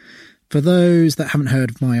context. For those that haven't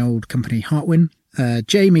heard of my old company, Hartwin,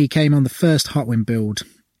 Jamie came on the first Hartwin build.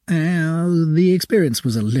 The experience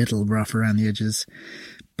was a little rough around the edges,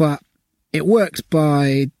 but it worked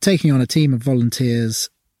by taking on a team of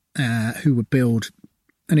volunteers who would build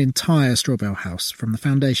an entire straw bale house from the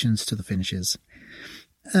foundations to the finishes.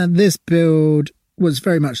 This build was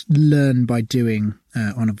very much learned by doing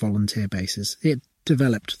on a volunteer basis. It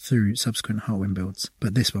developed through subsequent Hartwin builds,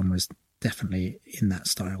 but this one was definitely in that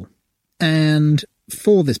style. And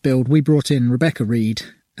for this build, we brought in Rebecca Reed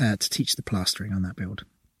to teach the plastering on that build.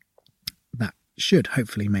 That should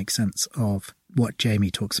hopefully make sense of what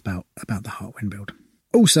Jamie talks about the Hartwin build.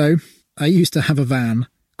 Also, I used to have a van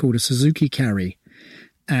called a Suzuki Carry,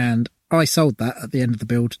 and I sold that at the end of the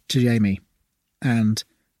build to Jamie, and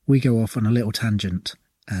we go off on a little tangent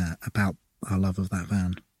about our love of that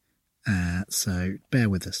van. So bear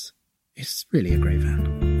with us. It's really a great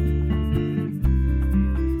van.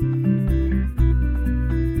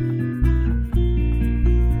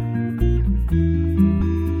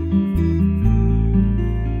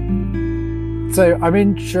 So I'm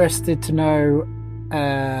interested to know,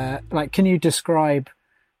 can you describe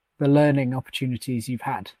the learning opportunities you've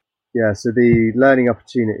had? Yeah, so the learning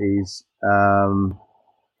opportunities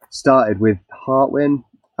started with Hartwin,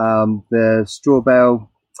 the straw bale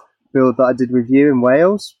build that I did with you in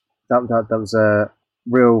Wales. That was a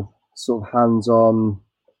real sort of hands-on,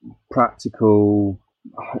 practical,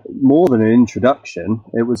 more than an introduction.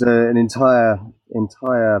 It was an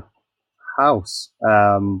entire house.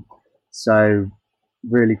 So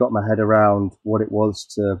really got my head around what it was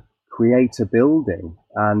to create a building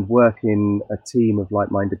and work in a team of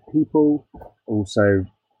like-minded people. Also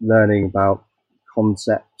learning about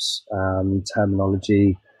concepts,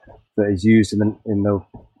 terminology that is used in the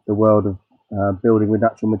world of building with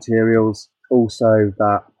natural materials. Also,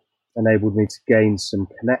 that enabled me to gain some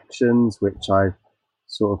connections, which I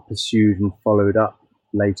sort of pursued and followed up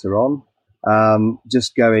later on.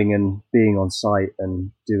 Just going and being on site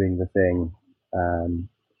and doing the thing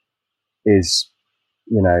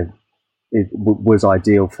was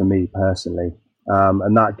ideal for me personally,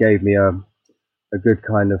 and that gave me a good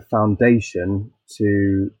kind of foundation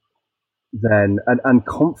to then and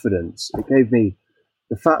confidence. It gave me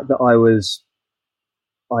the fact that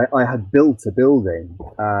I had built a building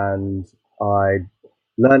and I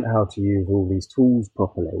learned how to use all these tools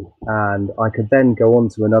properly, and I could then go on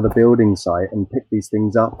to another building site and pick these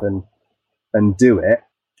things up and do it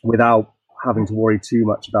without having to worry too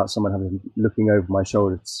much about someone looking over my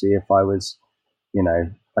shoulder to see if I was, I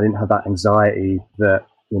didn't have that anxiety that,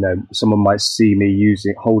 someone might see me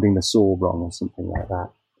holding the saw wrong or something like that.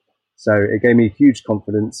 So it gave me huge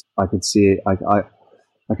confidence. I could see it. I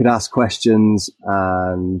could ask questions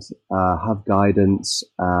and have guidance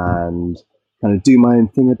and kind of do my own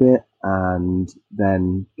thing a bit and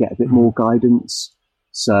then get a bit more guidance.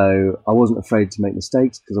 So I wasn't afraid to make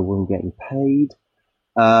mistakes because I wasn't getting paid.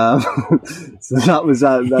 So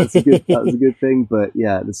that's a good thing. But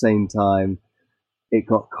yeah, at the same time, it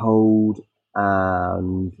got cold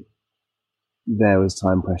and there was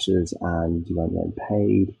time pressures and you weren't getting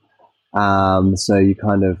paid. So you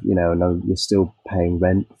kind of, you're still paying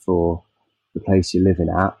rent for the place you're living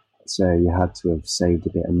at. So you had to have saved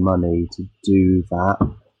a bit of money to do that.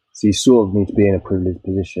 So you sort of need to be in a privileged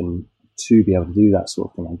position to be able to do that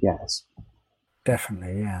sort of thing, I guess.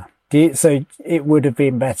 Definitely, yeah. So it would have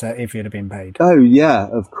been better if you'd have been paid. Oh yeah,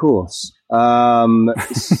 of course. It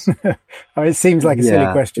seems like a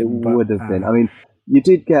silly question. It would have been. I mean, you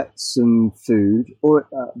did get some food,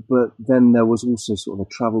 but then there was also sort of a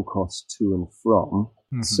travel cost to and from.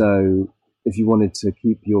 Mm-hmm. So if you wanted to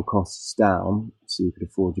keep your costs down so you could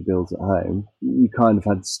afford your bills at home, you kind of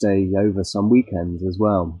had to stay over some weekends as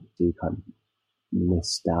well. So you kind of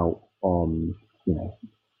missed out on,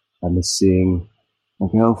 I miss seeing my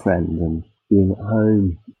girlfriend and being at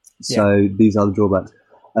home. So these are the drawbacks.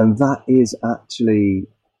 And that is actually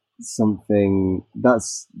something that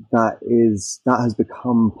has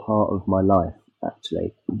become part of my life,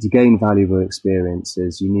 actually. To gain valuable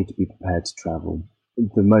experiences, you need to be prepared to travel.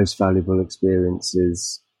 The most valuable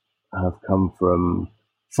experiences have come from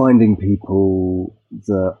finding people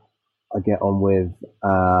that I get on with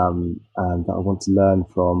and that I want to learn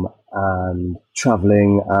from, and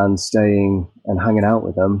traveling and staying and hanging out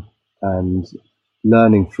with them and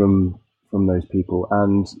learning from those people.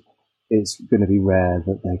 And it's going to be rare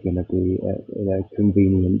that they're going to be in a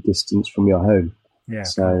convenient distance from your home. Yeah.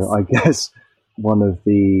 So I guess one of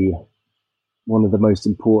the most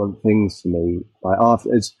important things for me,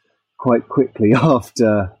 is quite quickly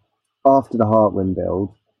after the Heartwind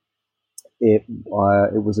build, it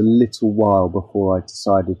was a little while before I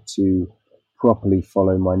decided to properly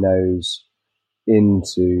follow my nose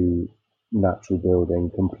into natural building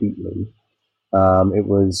completely. It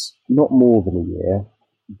was not more than a year,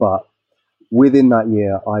 but within that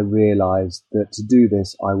year, I realized that to do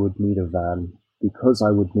this, I would need a van because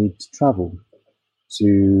I would need to travel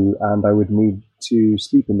and I would need to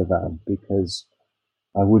sleep in the van because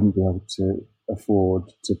I wouldn't be able to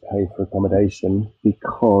afford to pay for accommodation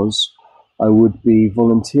because I would be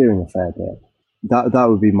volunteering a fair bit. That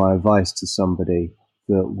would be my advice to somebody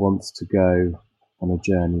that wants to go on a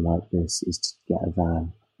journey like this, is to get a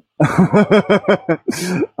van.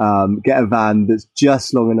 Get a van that's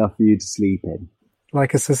just long enough for you to sleep in.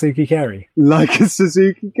 Like a Suzuki Carry. Like a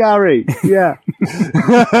Suzuki Carry, yeah.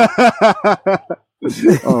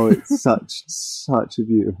 Oh, it's such a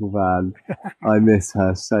beautiful van. I miss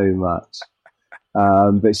her so much.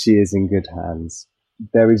 But she is in good hands.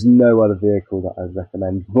 There is no other vehicle that I'd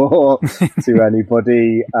recommend more to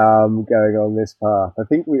anybody going on this path. I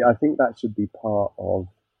think that should be part of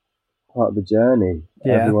the journey.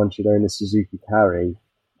 Yeah. Everyone should own a Suzuki Carry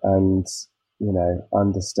and,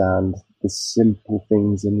 understand the simple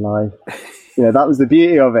things in life. That was the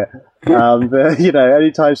beauty of it.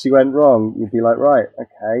 Anytime she went wrong, you'd be like, right,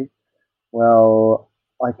 okay, well,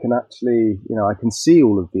 I can actually, I can see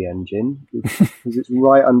all of the engine because it's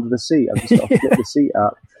right under the seat. I've just got to flip the seat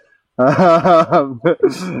up.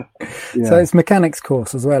 So it's mechanics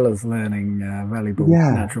course as well as learning valuable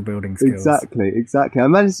natural building skills. Exactly. I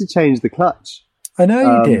managed to change the clutch. I know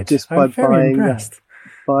you did. Just by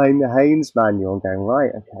buying the Haynes manual and going,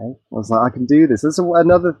 right, okay. I was like, I can do this. That's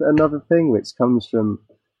another thing which comes from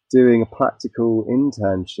doing a practical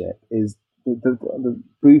internship is the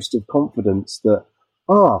boost of confidence that,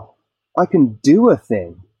 I can do a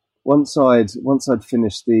thing. Once I'd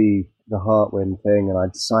finished the Heartwind thing and I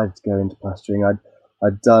decided to go into plastering,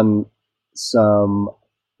 I'd done some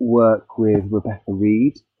work with Rebecca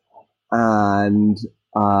Reed and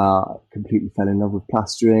completely fell in love with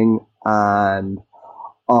plastering, and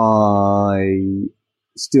I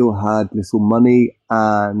still had little money,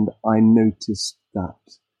 and I noticed that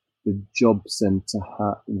the job centre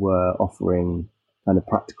were offering kind of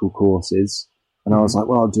practical courses, and I was like,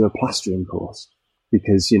 well, I'll do a plastering course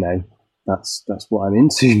because that's what I'm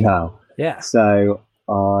into now. Yeah. So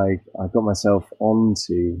I got myself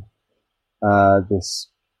onto this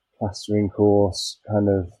plastering course, kind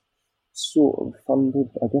of sort of funded,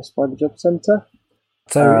 I guess, by the job centre.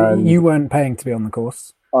 So you weren't paying to be on the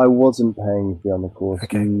course? I wasn't paying to be on the course.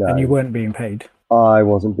 Okay. No. And you weren't being paid? I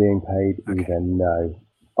wasn't being paid either, no.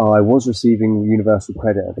 I was receiving universal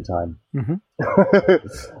credit at the time. Mm-hmm.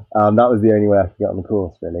 That was the only way I could get on the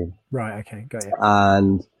course, really. Right. Okay. Got you.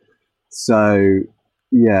 And so,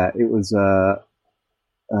 yeah, it was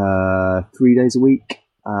 3 days a week,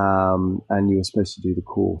 and you were supposed to do the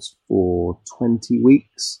course for 20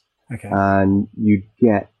 weeks. Okay. And you'd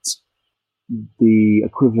get the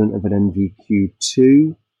equivalent of an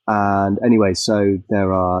NVQ2. And anyway, so there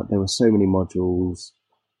were so many modules.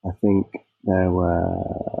 I think there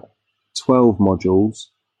were 12 modules,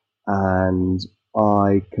 and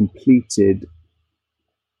I completed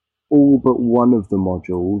all but one of the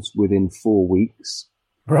modules within 4 weeks.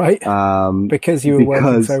 Right. Because you were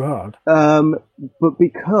working so hard. But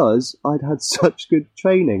because I'd had such good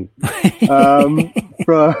training. To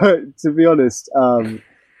be honest,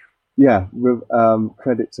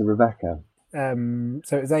 credit to Rebecca.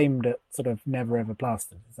 So it was aimed at sort of never ever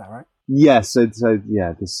plastered, is that right? Yeah, so this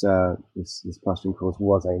plastering course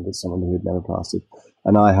was aimed at someone who had never plastered,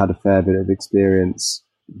 and I had a fair bit of experience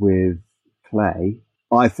with clay.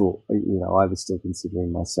 I thought, I was still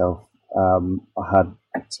considering myself. I had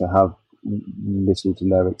to have little to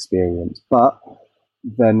no experience, but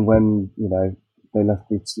then when they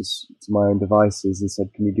left me to my own devices and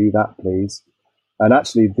said, "Can you do that, please?" And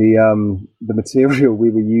actually, the material we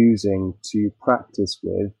were using to practice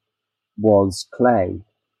with was clay.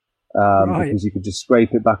 Right. Because you could just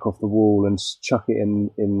scrape it back off the wall and chuck it in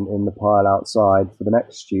the pile outside for the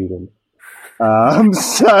next student.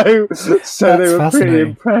 So they were pretty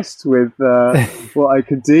impressed with what I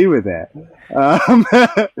could do with it.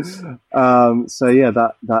 So yeah,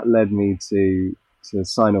 that led me to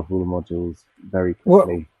sign off all the modules very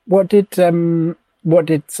quickly. What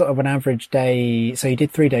did sort of an average day? So you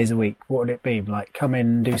did 3 days a week. What would it be like? Come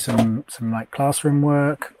in, do some like classroom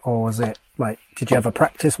work, or was it like? Did you have a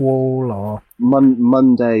practice wall or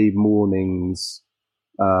Monday mornings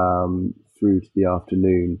through to the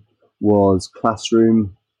afternoon was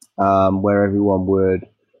classroom, where everyone would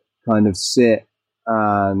kind of sit,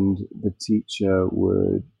 and the teacher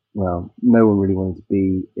would. Well, no one really wanted to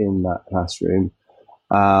be in that classroom,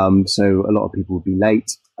 so a lot of people would be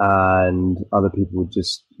late. And other people would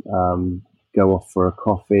just go off for a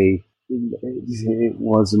coffee. It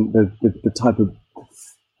wasn't the type of,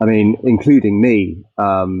 including me,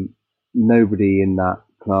 nobody in that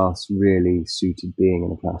class really suited being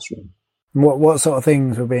in a classroom. What sort of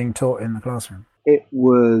things were being taught in the classroom? It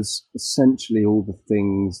was essentially all the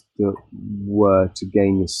things that were to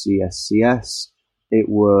gain your CSCS. It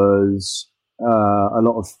was a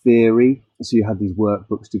lot of theory. So you had these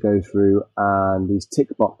workbooks to go through and these tick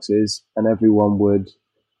boxes, and everyone would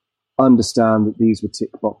understand that these were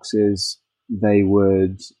tick boxes. They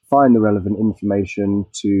would find the relevant information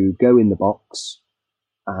to go in the box,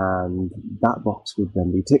 and that box would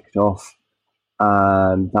then be ticked off.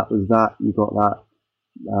 And that was that. You got that.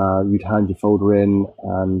 You'd hand your folder in,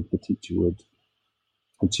 and the tutor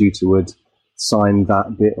would sign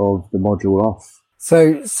that bit of the module off.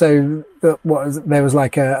 So there was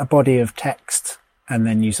like a body of text, and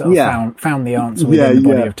then you sort of found the answer within the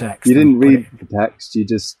body of text. You didn't read the text; you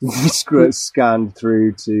just scanned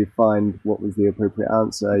through to find what was the appropriate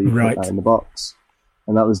answer. You put that in the box,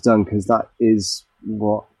 and that was done because that is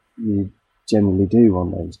what you generally do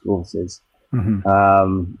on those courses.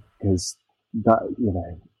 Mm-hmm. Because that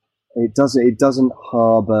it doesn't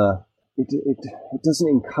harbour it doesn't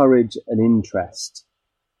encourage an interest.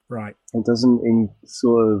 Right. It doesn't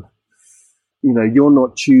you're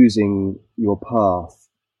not choosing your path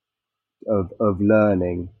of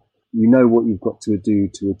learning. You know what you've got to do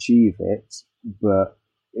to achieve it, but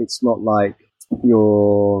it's not like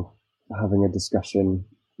you're having a discussion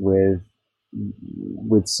with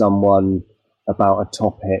someone about a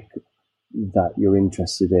topic that you're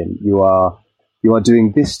interested in. You are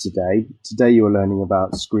doing this today. Today you are learning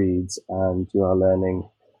about screeds, and you are learning,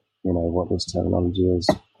 what this terminology is,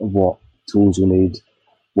 what tools you need,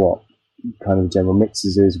 what kind of general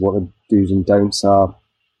mixes is, what the do's and don'ts are.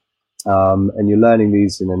 And you're learning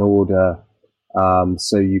these in an order,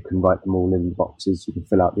 so you can write them all in the boxes, you can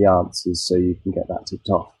fill out the answers so you can get that ticked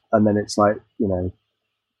off. And then it's like,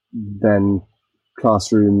 then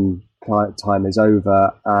classroom time is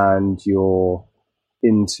over and you're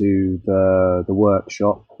into the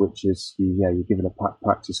workshop, which is, you're given a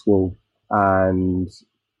practice wall. And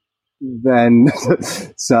then,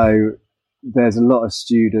 so there's a lot of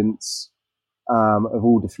students of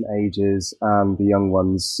all different ages, and the young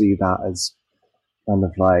ones see that as kind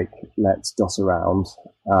of like, let's doss around,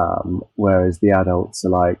 whereas the adults are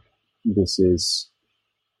like, this is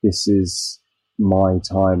my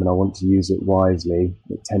time and I want to use it wisely.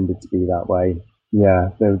 It tended to be that way. Yeah,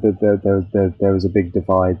 there was a big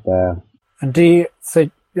divide there. And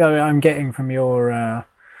I'm getting from your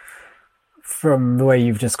from the way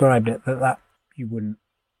you've described it, that you wouldn't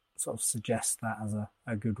sort of suggest that as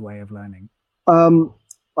a good way of learning? Even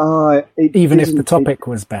if the topic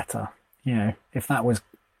was better, if that was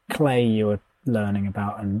clay you were learning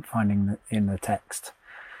about and finding in the text.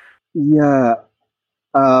 Yeah.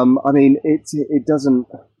 I mean, it doesn't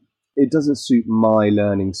suit my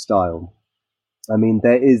learning style. I mean,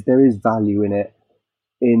 there is value in it,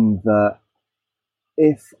 in that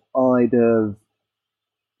if I'd have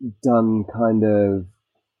done kind of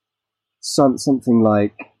something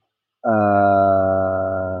like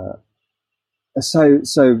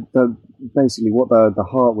basically what the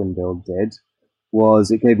Heartwind build did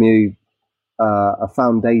was it gave me a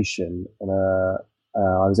foundation, and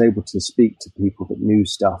I was able to speak to people that knew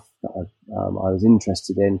stuff that I was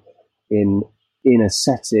interested in a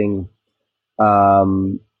setting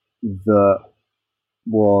that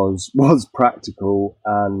was practical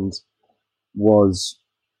and was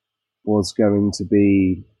going to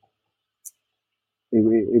be.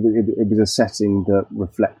 It was a setting that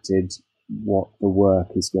reflected what the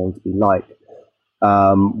work is going to be like.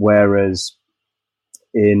 Whereas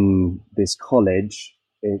in this college,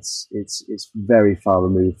 it's very far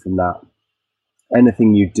removed from that.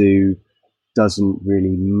 Anything you do doesn't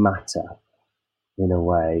really matter in a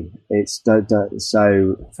way. It's it's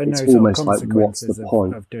almost like, what's the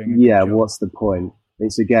point? Of doing a good job. What's the point?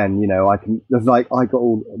 It's again, I got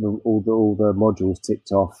all the modules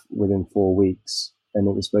ticked off within 4 weeks, and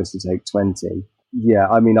it was supposed to take 20. Yeah,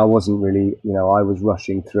 I mean, I wasn't really, I was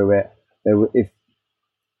rushing through it.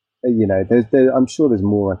 I'm sure there's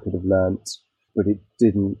more I could have learnt, but it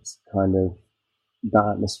didn't that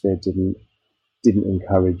atmosphere didn't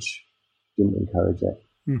encourage it.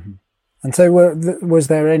 Mm-hmm. And so was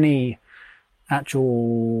there any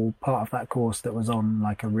actual part of that course that was on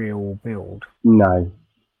like a real build? No,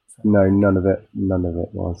 none of it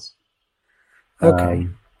was. Okay.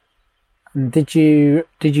 And did you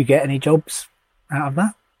get any jobs out of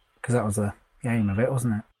that? Because that was the aim of it,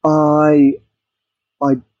 wasn't it? I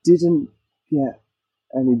didn't get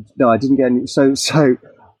any. No, I didn't get any.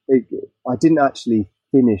 I didn't actually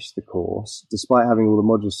finish the course, despite having all the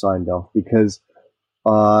modules signed off, because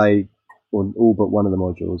all but one of the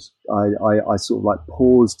modules, I sort of like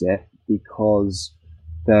paused it because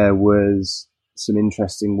there was some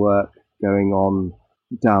interesting work going on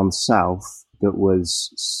down south that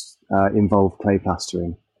was involved clay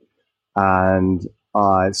plastering, and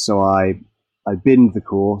I binned the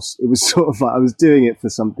course. It was sort of like I was doing it for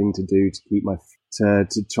something to do to keep to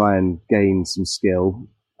try and gain some skill,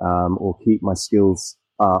 or keep my skills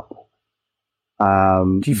up.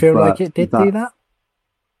 Do you feel like it did do that?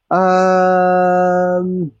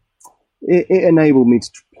 It enabled me to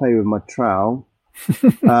play with my trowel.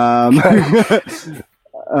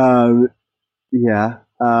 Yeah.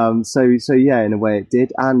 So yeah, in a way it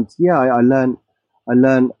did. And yeah, I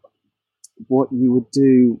learned what you would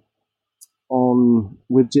do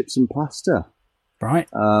with gypsum plaster. Right.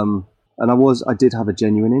 And I did have a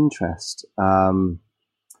genuine interest.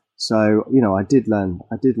 So, I did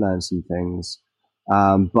learn some things.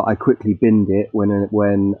 But I quickly binned it when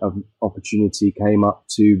an opportunity came up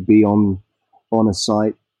to be on a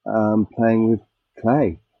site playing with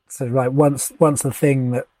clay. So, like once the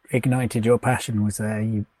thing that ignited your passion was there,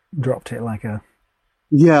 you dropped it like a.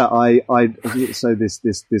 Yeah, so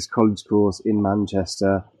this college course in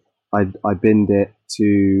Manchester, I binned it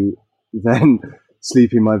to then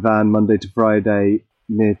sleep in my van Monday to Friday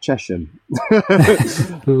near Chesham.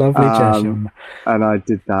 Lovely Chesham. And I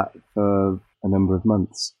did that for a number of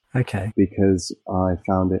months. Okay. Because I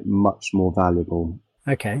found it much more valuable.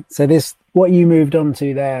 Okay. So what you moved on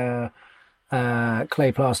to there,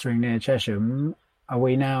 clay plastering near Chesham, are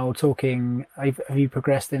we now talking, have you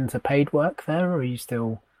progressed into paid work there, or are you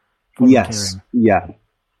still volunteering? Yes. Yeah.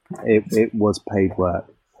 It was paid work.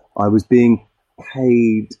 I was being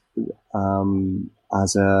paid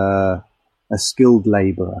as a skilled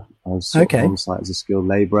labourer. I was sort of on site as a skilled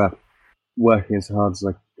labourer, working as hard as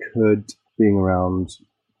I could, being around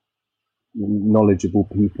knowledgeable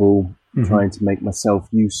people, trying to make myself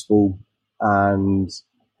useful, and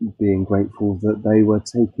being grateful that they were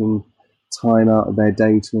taking time out of their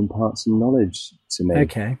day to impart some knowledge to me.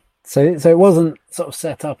 Okay. So it wasn't sort of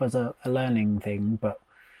set up as a learning thing, but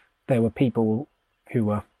there were people who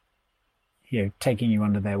were, taking you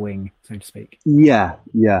under their wing, so to speak. Yeah.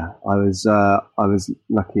 I was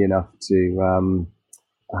lucky enough to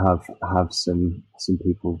have some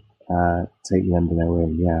people take me under their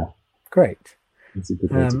wing. Yeah. Great. That's a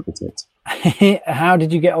good way to put it. How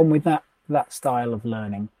did you get on with that style of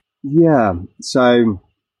learning? Yeah. So,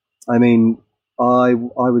 I mean, I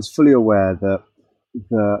was fully aware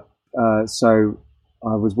that So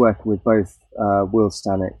I was working with both Will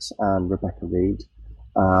Stanix and Rebecca Reed,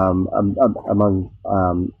 among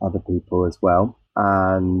other people as well,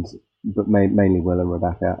 but mainly Will and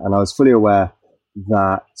Rebecca. And I was fully aware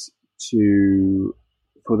that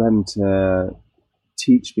for them to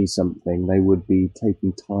teach me something, they would be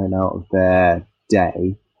taking time out of their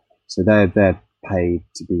day. So they're paid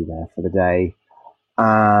to be there for the day,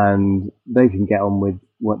 and they can get on with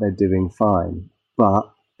what they're doing fine.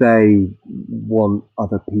 But they want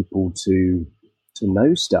other people to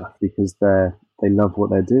know stuff because they love what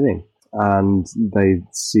they're doing, and they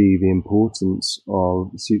see the importance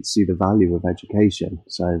see the value of education.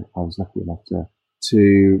 So I was lucky enough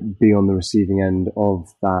to be on the receiving end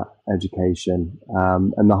of that education,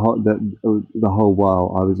 and the whole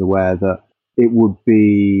while I was aware that it would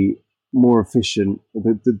be more efficient.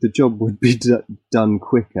 The job would be done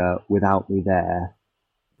quicker without me there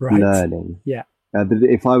learning. Yeah.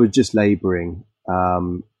 If I was just labouring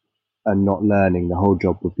and not learning, the whole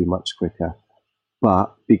job would be much quicker.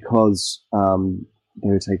 But because they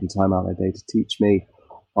were taking time out of their day to teach me,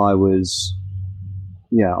 I was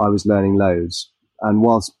learning loads. And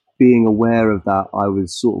whilst being aware of that, I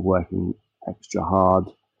was sort of working extra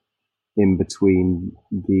hard in between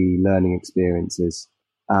the learning experiences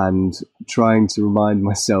and trying to remind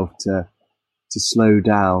myself to slow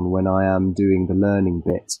down when I am doing the learning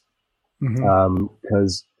bit.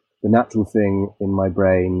 Because the natural thing in my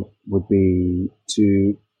brain would be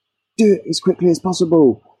to do it as quickly as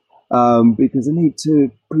possible, because I need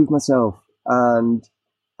to prove myself. And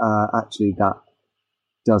actually that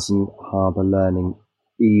doesn't harbour learning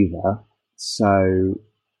either. So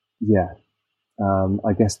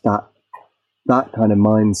I guess that kind of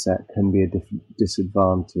mindset can be a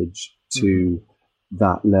disadvantage to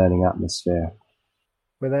that learning atmosphere.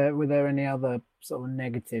 Were there any other sort of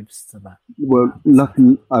negatives to that? Well,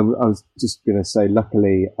 luckily, I was just going to say,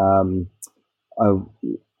 luckily,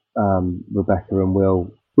 Rebecca and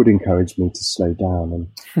Will would encourage me to slow down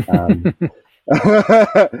and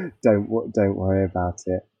don't worry about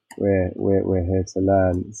it. We're here to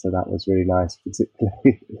learn. So that was really nice,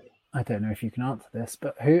 particularly. I don't know if you can answer this,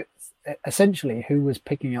 but who was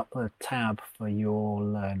picking up the tab for your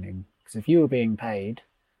learning? Because if you were being paid,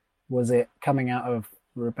 was it coming out of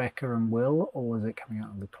Rebecca and Will, or was it coming out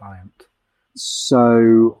of the client?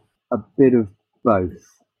 So a bit of both.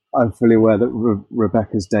 I'm fully aware that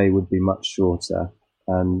Rebecca's day would be much shorter,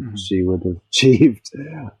 and she would have achieved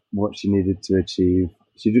what she needed to achieve.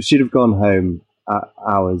 She'd have gone home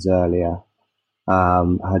hours earlier,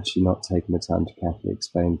 had she not taken the time to carefully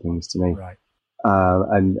explain things to me. Right.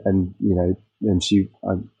 And you know, and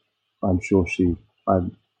I'm sure I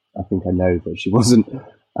think I know that she wasn't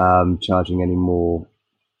charging any more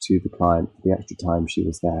to the client for the extra time she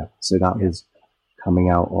was there. So that was coming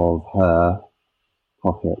out of her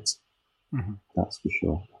pocket. That's for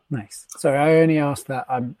sure. Nice. So I only asked that.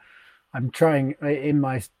 I'm trying in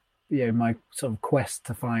my my sort of quest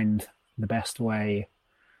to find the best way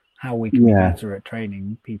how we can be better at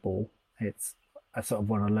training people. I sort of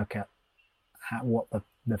want to look at what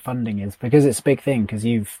the funding is, because it's a big thing. Because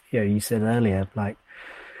you said earlier, like,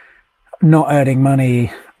 not earning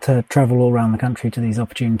money to travel all around the country to these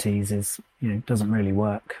opportunities is doesn't really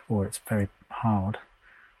work, or it's very hard.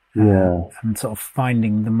 And sort of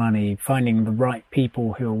finding the money, finding the right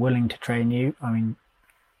people who are willing to train you. I mean,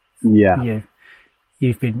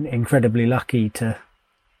 you've been incredibly lucky to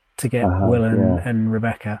get Will and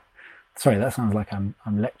Rebecca. Sorry, that sounds like I'm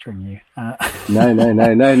lecturing you. No. You don't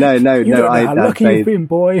know how lucky you've been,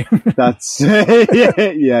 boy. That's They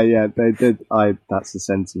did. That's a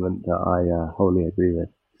sentiment that I wholly agree with.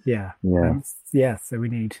 So we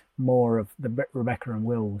need more of the Rebecca and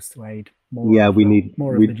Wills to aid. We need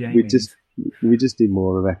more of the Jamies. We just need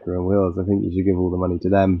more Rebecca and Wills. I think you should give all the money to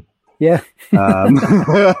them. Yeah.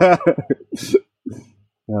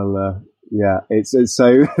 Well, it's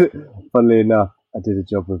so. Funnily enough, I did a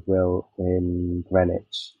job with Will in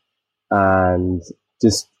Greenwich, and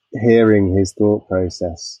just hearing his thought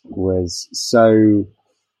process was so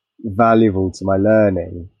valuable to my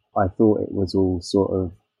learning. I thought it was all sort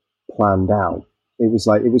of planned out. It was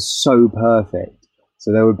so perfect.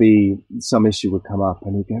 So there would be some issue would come up,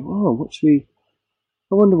 and he'd go, "Oh,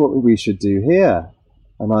 I wonder what we should do here."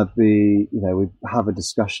 And I'd be, we'd have a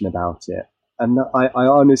discussion about it. And I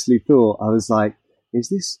honestly thought, I was like, is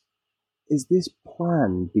this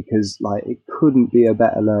planned? Because like, it couldn't be a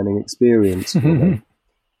better learning experience for me.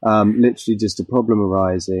 Literally just a problem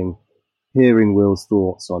arising, hearing Will's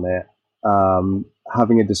thoughts on it,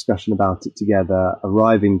 having a discussion about it together,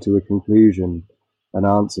 arriving to a conclusion, an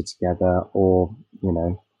answer together, or,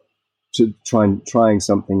 to trying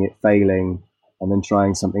something, it failing, and then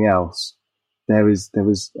trying something else. There was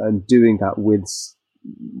doing that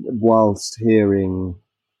whilst hearing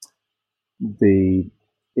the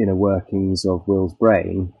inner workings of Will's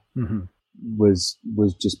brain was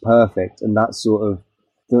just perfect, and that sort of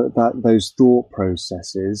those thought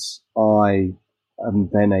processes I am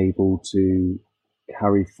then able to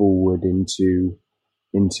carry forward into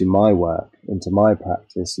my work, into my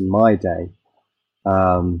practice, in my day.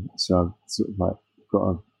 So I've sort of like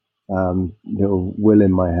got a little Will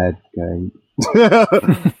in my head going,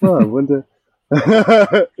 oh, I wonder.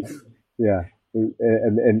 Yeah.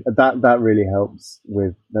 And that really helps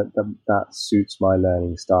with that suits my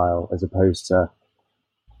learning style, as opposed to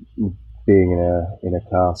being in a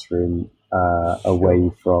classroom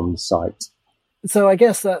away from sight. So I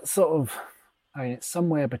guess that's sort of, I mean, it's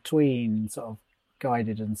somewhere between sort of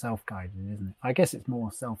guided and self-guided, isn't it? I guess it's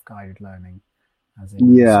more self-guided learning, as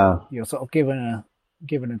in you're sort of given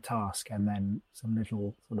a task and then some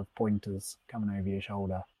little sort of pointers coming over your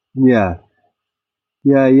shoulder. Yeah.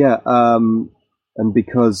 And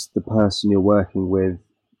because the person you're working with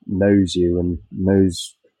knows you and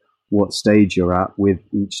knows what stage you're at with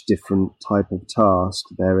each different type of task,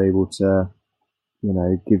 they're able to,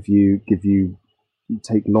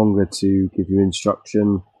 take longer to give you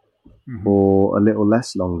instruction, or a little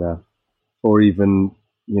less longer, or even,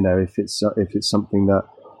 if it's something that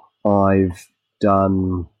I've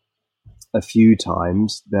done a few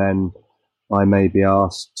times, then I may be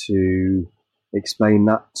asked to explain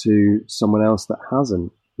that to someone else that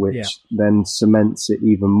hasn't, which then cements it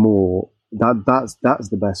even more. That's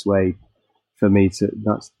the best way for me to.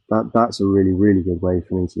 That's a really, really good way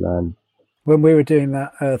for me to learn. When we were doing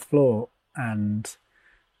that earth floor, and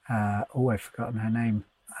I've forgotten her name.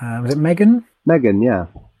 Was it Megan? Megan, yeah.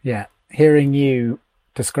 Yeah. Hearing you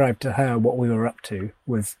describe to her what we were up to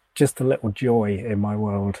was just a little joy in my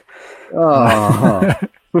world. Oh.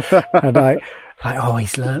 And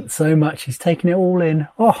he's learnt so much. He's taken it all in.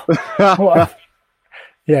 Oh, what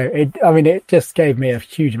it just gave me a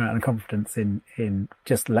huge amount of confidence in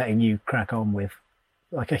just letting you crack on with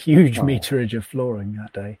like a huge meterage of flooring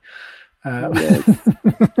that day.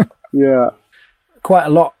 Yeah. Quite a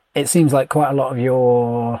lot. It seems like quite a lot of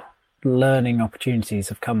your learning opportunities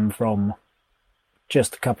have come from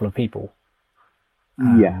just a couple of people.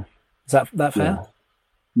 Yeah. Is that fair?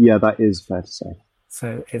 Yeah, that is fair to say.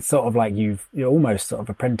 So it's sort of like you're almost sort of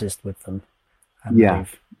apprenticed with them. Yeah.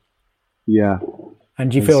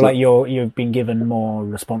 And do you feel like you've been given more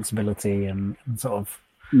responsibility and sort of?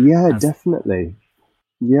 Yeah, definitely.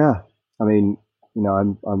 Yeah. I mean,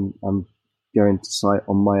 I'm going to site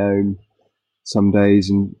on my own some days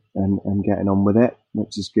and getting on with it,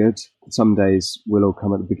 which is good. Some days Will will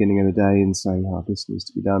come at the beginning of the day and say, "Oh, this needs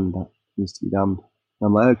to be done, that needs to be done." And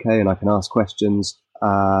I'm like, okay, and I can ask questions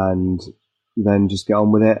and then just get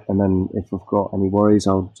on with it. And then if I've got any worries,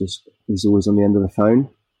 he's always on the end of the phone.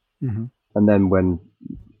 Mm-hmm. And then when,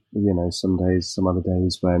 some other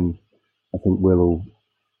days when I think Will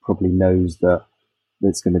probably knows that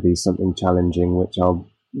it's going to be something challenging, which I'll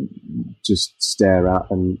just stare at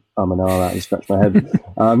and and ah at and scratch my head.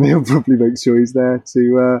 He'll probably make sure he's there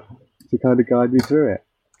to kind of guide me through it.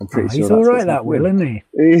 I'm pretty sure he's all right, that Will, isn't he?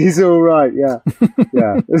 He's all right, yeah.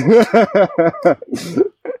 Yeah.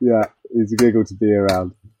 Yeah, he's a giggle to be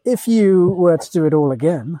around. If you were to do it all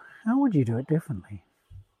again, how would you do it differently?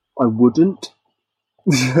 I wouldn't.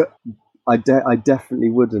 I definitely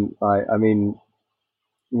wouldn't. I mean,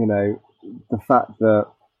 the fact that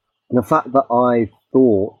I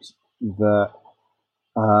thought that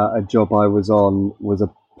a job I was on was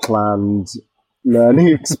a planned learning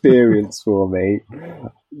experience for me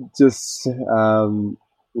just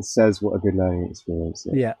says what a good learning experience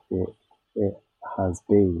it has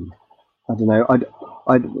been. I don't know.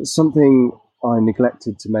 Something I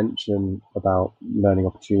neglected to mention about learning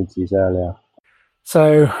opportunities earlier.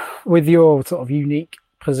 So, with your sort of unique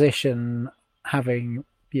position, having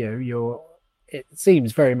it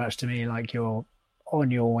seems very much to me like you're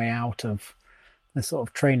on your way out of the sort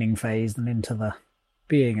of training phase and into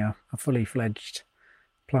being a fully fledged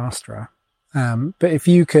plasterer. But if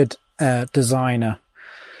you could design a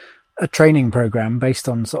training program based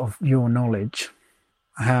on sort of your knowledge,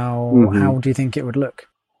 how do you think it would look?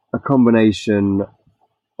 A combination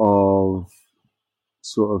of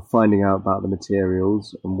sort of finding out about the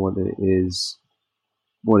materials and what it is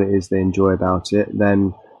they enjoy about it,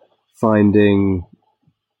 then finding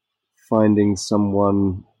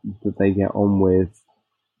someone that they get on with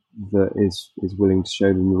that is willing to show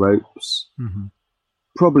them the ropes. Mm-hmm.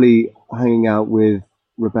 Probably hanging out with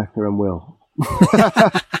Rebecca and Will.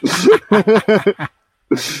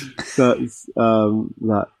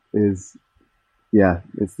 That is, yeah,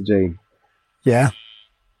 it's the gene. Yeah.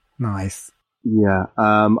 Nice. Yeah.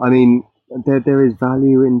 I mean, there is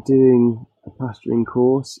value in doing a plastering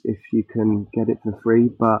course if you can get it for free,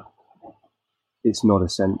 but it's not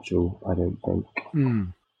essential, I don't think.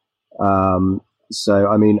 So,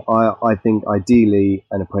 I mean, I think ideally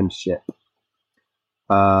an apprenticeship.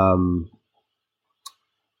 I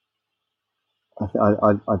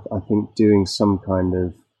think doing some kind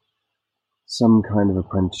of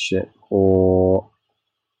apprenticeship, or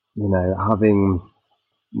having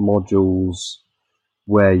modules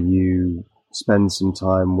where you spend some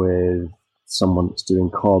time with someone that's doing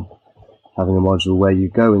cob, having a module where you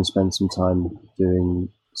go and spend some time doing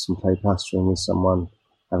some clay plastering with someone,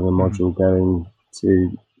 having a module going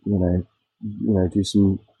to do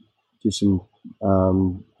some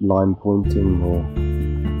line pointing or.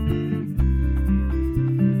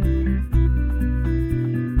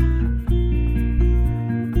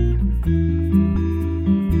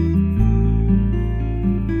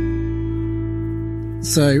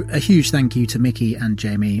 So a huge thank you to Miki and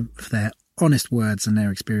Jamie for their honest words and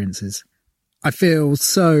their experiences. I feel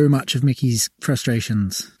so much of Miki's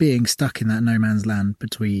frustrations being stuck in that no man's land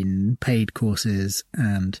between paid courses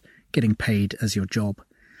and getting paid as your job.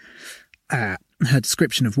 Her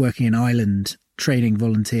description of working in Ireland, training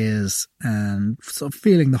volunteers, and sort of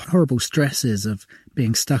feeling the horrible stresses of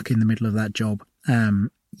being stuck in the middle of that job.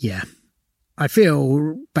 Yeah, I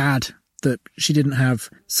feel bad that she didn't have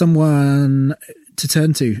someone to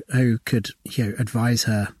turn to who could, advise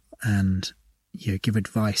her and, give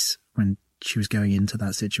advice when she was going into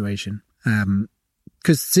that situation.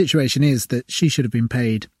 Because the situation is that she should have been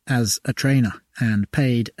paid as a trainer and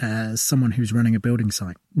paid as someone who's running a building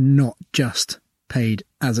site, not just paid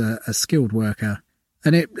as a skilled worker.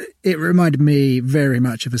 And it reminded me very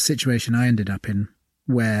much of a situation I ended up in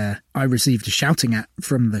where I received a shouting at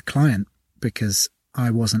from the client because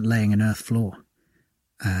I wasn't laying an earth floor.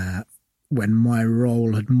 When my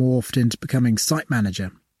role had morphed into becoming site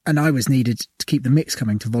manager, and I was needed to keep the mix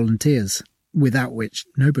coming to volunteers, without which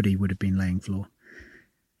nobody would have been laying floor.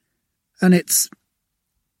 And it's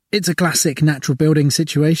a classic natural building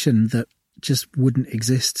situation that just wouldn't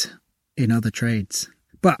exist in other trades.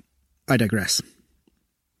 But I digress.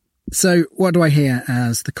 So what do I hear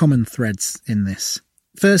as the common threads in this?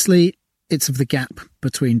 Firstly, it's of the gap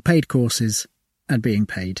between paid courses and being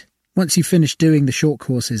paid. Once you finish doing the short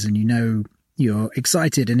courses and you're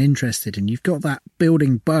excited and interested and you've got that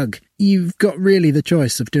building bug, you've got really the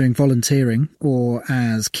choice of doing volunteering or,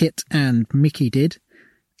 as Kit and Miki did,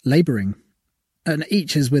 labouring. And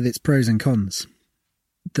each is with its pros and cons.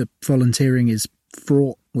 The volunteering is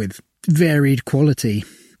fraught with varied quality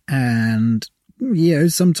and,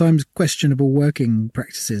 sometimes questionable working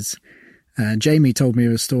practices. Jamie told me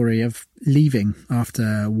a story of leaving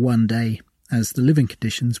after one day as the living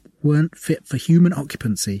conditions weren't fit for human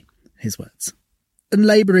occupancy, his words. And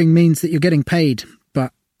labouring means that you're getting paid,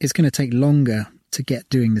 but it's going to take longer to get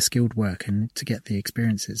doing the skilled work and to get the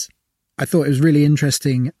experiences. I thought it was really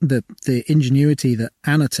interesting the ingenuity that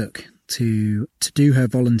Anna took to do her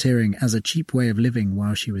volunteering as a cheap way of living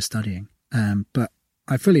while she was studying. But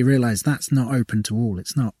I fully realise that's not open to all.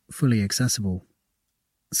 It's not fully accessible.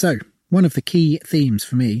 So, one of the key themes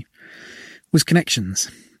for me was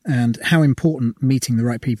connections and how important meeting the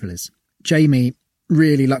right people is. Jamie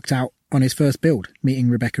really lucked out on his first build, meeting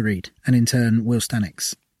Rebecca Reed, and in turn Will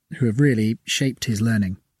Stanix, who have really shaped his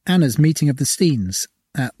learning. Anna's meeting of the Steens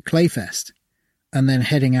at Clayfest, and then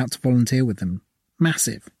heading out to volunteer with them.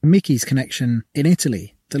 Massive. Miki's connection in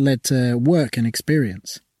Italy that led to work and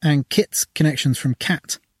experience. And Kit's connections from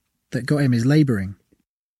Cat that got him his labouring.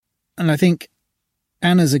 And I think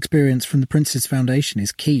Anna's experience from the Prince's Foundation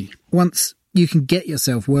is key. Once you can get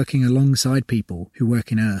yourself working alongside people who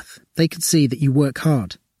work in earth, they can see that you work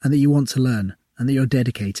hard and that you want to learn and that you're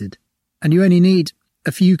dedicated. And you only need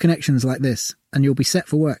a few connections like this and you'll be set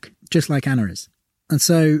for work, just like Anna is. And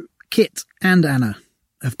so Kit and Anna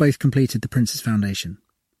have both completed the Prince's Foundation.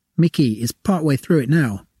 Miki is partway through it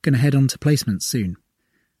now, going to head on to placements soon.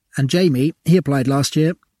 And Jamie, he applied last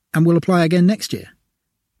year and will apply again next year.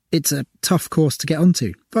 It's a tough course to get onto.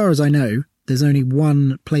 As far as I know, there's only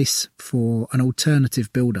one place for an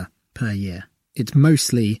alternative builder per year. It's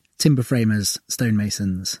mostly timber framers,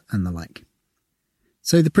 stonemasons and the like.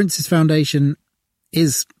 So the Prince's Foundation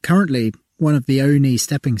is currently one of the only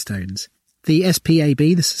stepping stones. The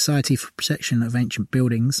SPAB, the Society for Protection of Ancient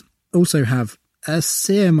Buildings, also have a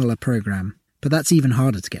similar programme, but that's even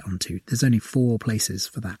harder to get onto. There's only 4 places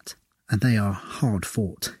for that, and they are hard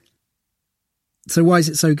fought. So why is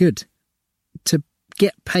it so good? To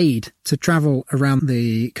get paid to travel around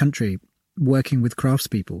the country working with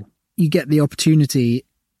craftspeople. You get the opportunity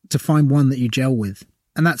to find one that you gel with,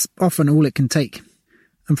 and that's often all it can take.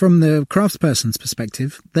 And from the craftsperson's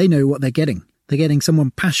perspective, they know what they're getting. They're getting someone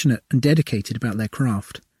passionate and dedicated about their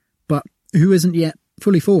craft, but who isn't yet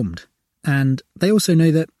fully formed. And they also know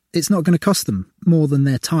that it's not going to cost them more than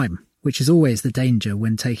their time, which is always the danger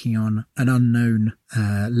when taking on an unknown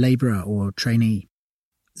labourer or trainee.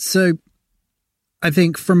 So I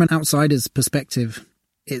think from an outsider's perspective,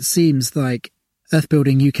 it seems like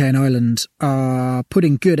Earthbuilding UK and Ireland are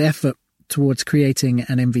putting good effort towards creating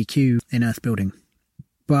an MVQ in Earthbuilding.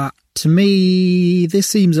 But to me, this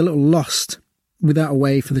seems a little lost without a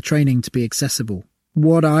way for the training to be accessible.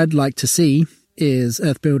 What I'd like to see is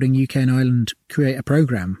Earthbuilding UK and Ireland create a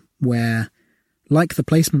programme where, like the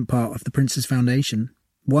placement part of the Prince's Foundation,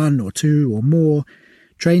 1 or 2 or more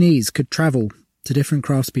trainees could travel to different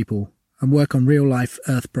craftspeople and work on real-life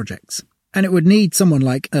Earth projects. And it would need someone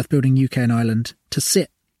like Earthbuilding UK and Ireland to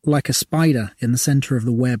sit like a spider in the centre of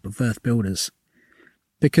the web of Earth builders.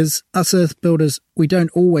 Because us Earth builders, we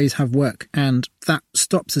don't always have work, and that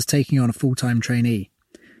stops us taking on a full-time trainee.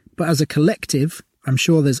 But as a collective, I'm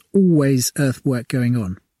sure there's always Earth work going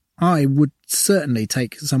on. I would certainly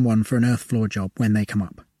take someone for an Earth floor job when they come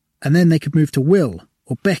up. And then they could move to Will,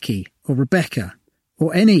 or Becky, or Rebecca,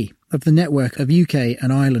 or any of the network of UK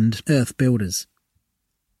and Ireland Earth builders.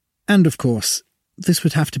 And of course, this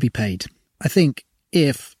would have to be paid. I think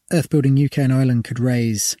if Earthbuilding UK and Ireland could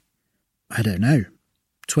raise, I don't know,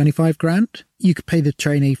 25 grand, you could pay the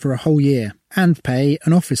trainee for a whole year and pay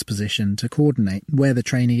an office position to coordinate where the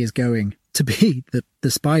trainee is going to be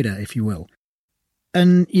the spider, if you will.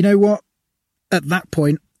 And you know what? At that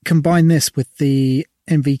point, combine this with the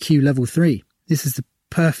MVQ level 3. This is the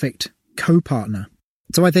perfect co-partner.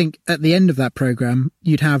 So I think at the end of that programme,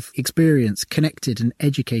 you'd have experienced, connected and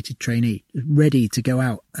educated trainee ready to go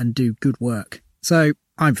out and do good work. So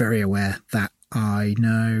I'm very aware that I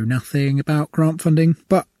know nothing about grant funding,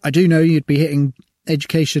 but I do know you'd be hitting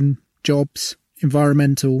education, jobs,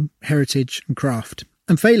 environmental, heritage and craft.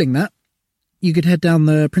 And failing that, you could head down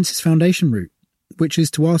the Prince's Foundation route, which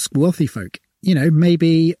is to ask wealthy folk, you know,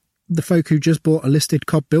 maybe the folk who just bought a listed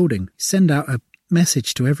COB building, send out a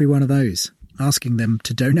message to every one of those, asking them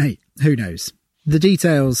to donate. Who knows? The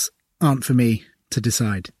details aren't for me to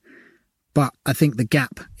decide. But I think the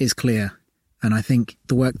gap is clear. And I think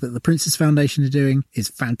the work that the Prince's Foundation are doing is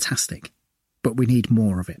fantastic. But we need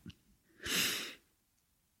more of it.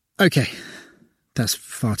 Okay. That's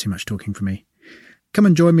far too much talking for me. Come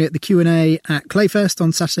and join me at the Q&A at Clayfest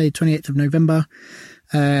on Saturday, 28th of November.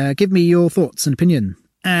 Give me your thoughts and opinion.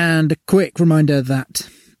 And a quick reminder that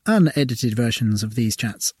unedited versions of these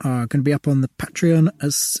chats are going to be up on the Patreon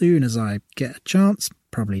as soon as I get a chance,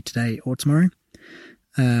 probably today or tomorrow.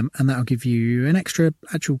 And that'll give you an extra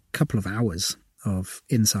actual couple of hours of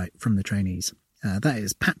insight from the trainees. That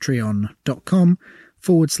is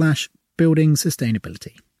patreon.com/building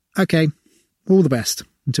sustainability. Okay, all the best.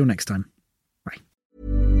 Until next time. Bye.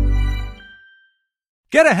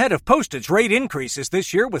 Get ahead of postage rate increases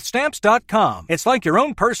this year with Stamps.com. It's like your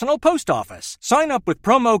own personal post office. Sign up with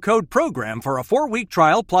promo code PROGRAM for a 4-week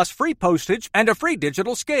trial plus free postage and a free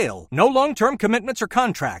digital scale. No long-term commitments or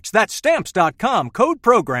contracts. That's Stamps.com, code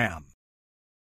PROGRAM.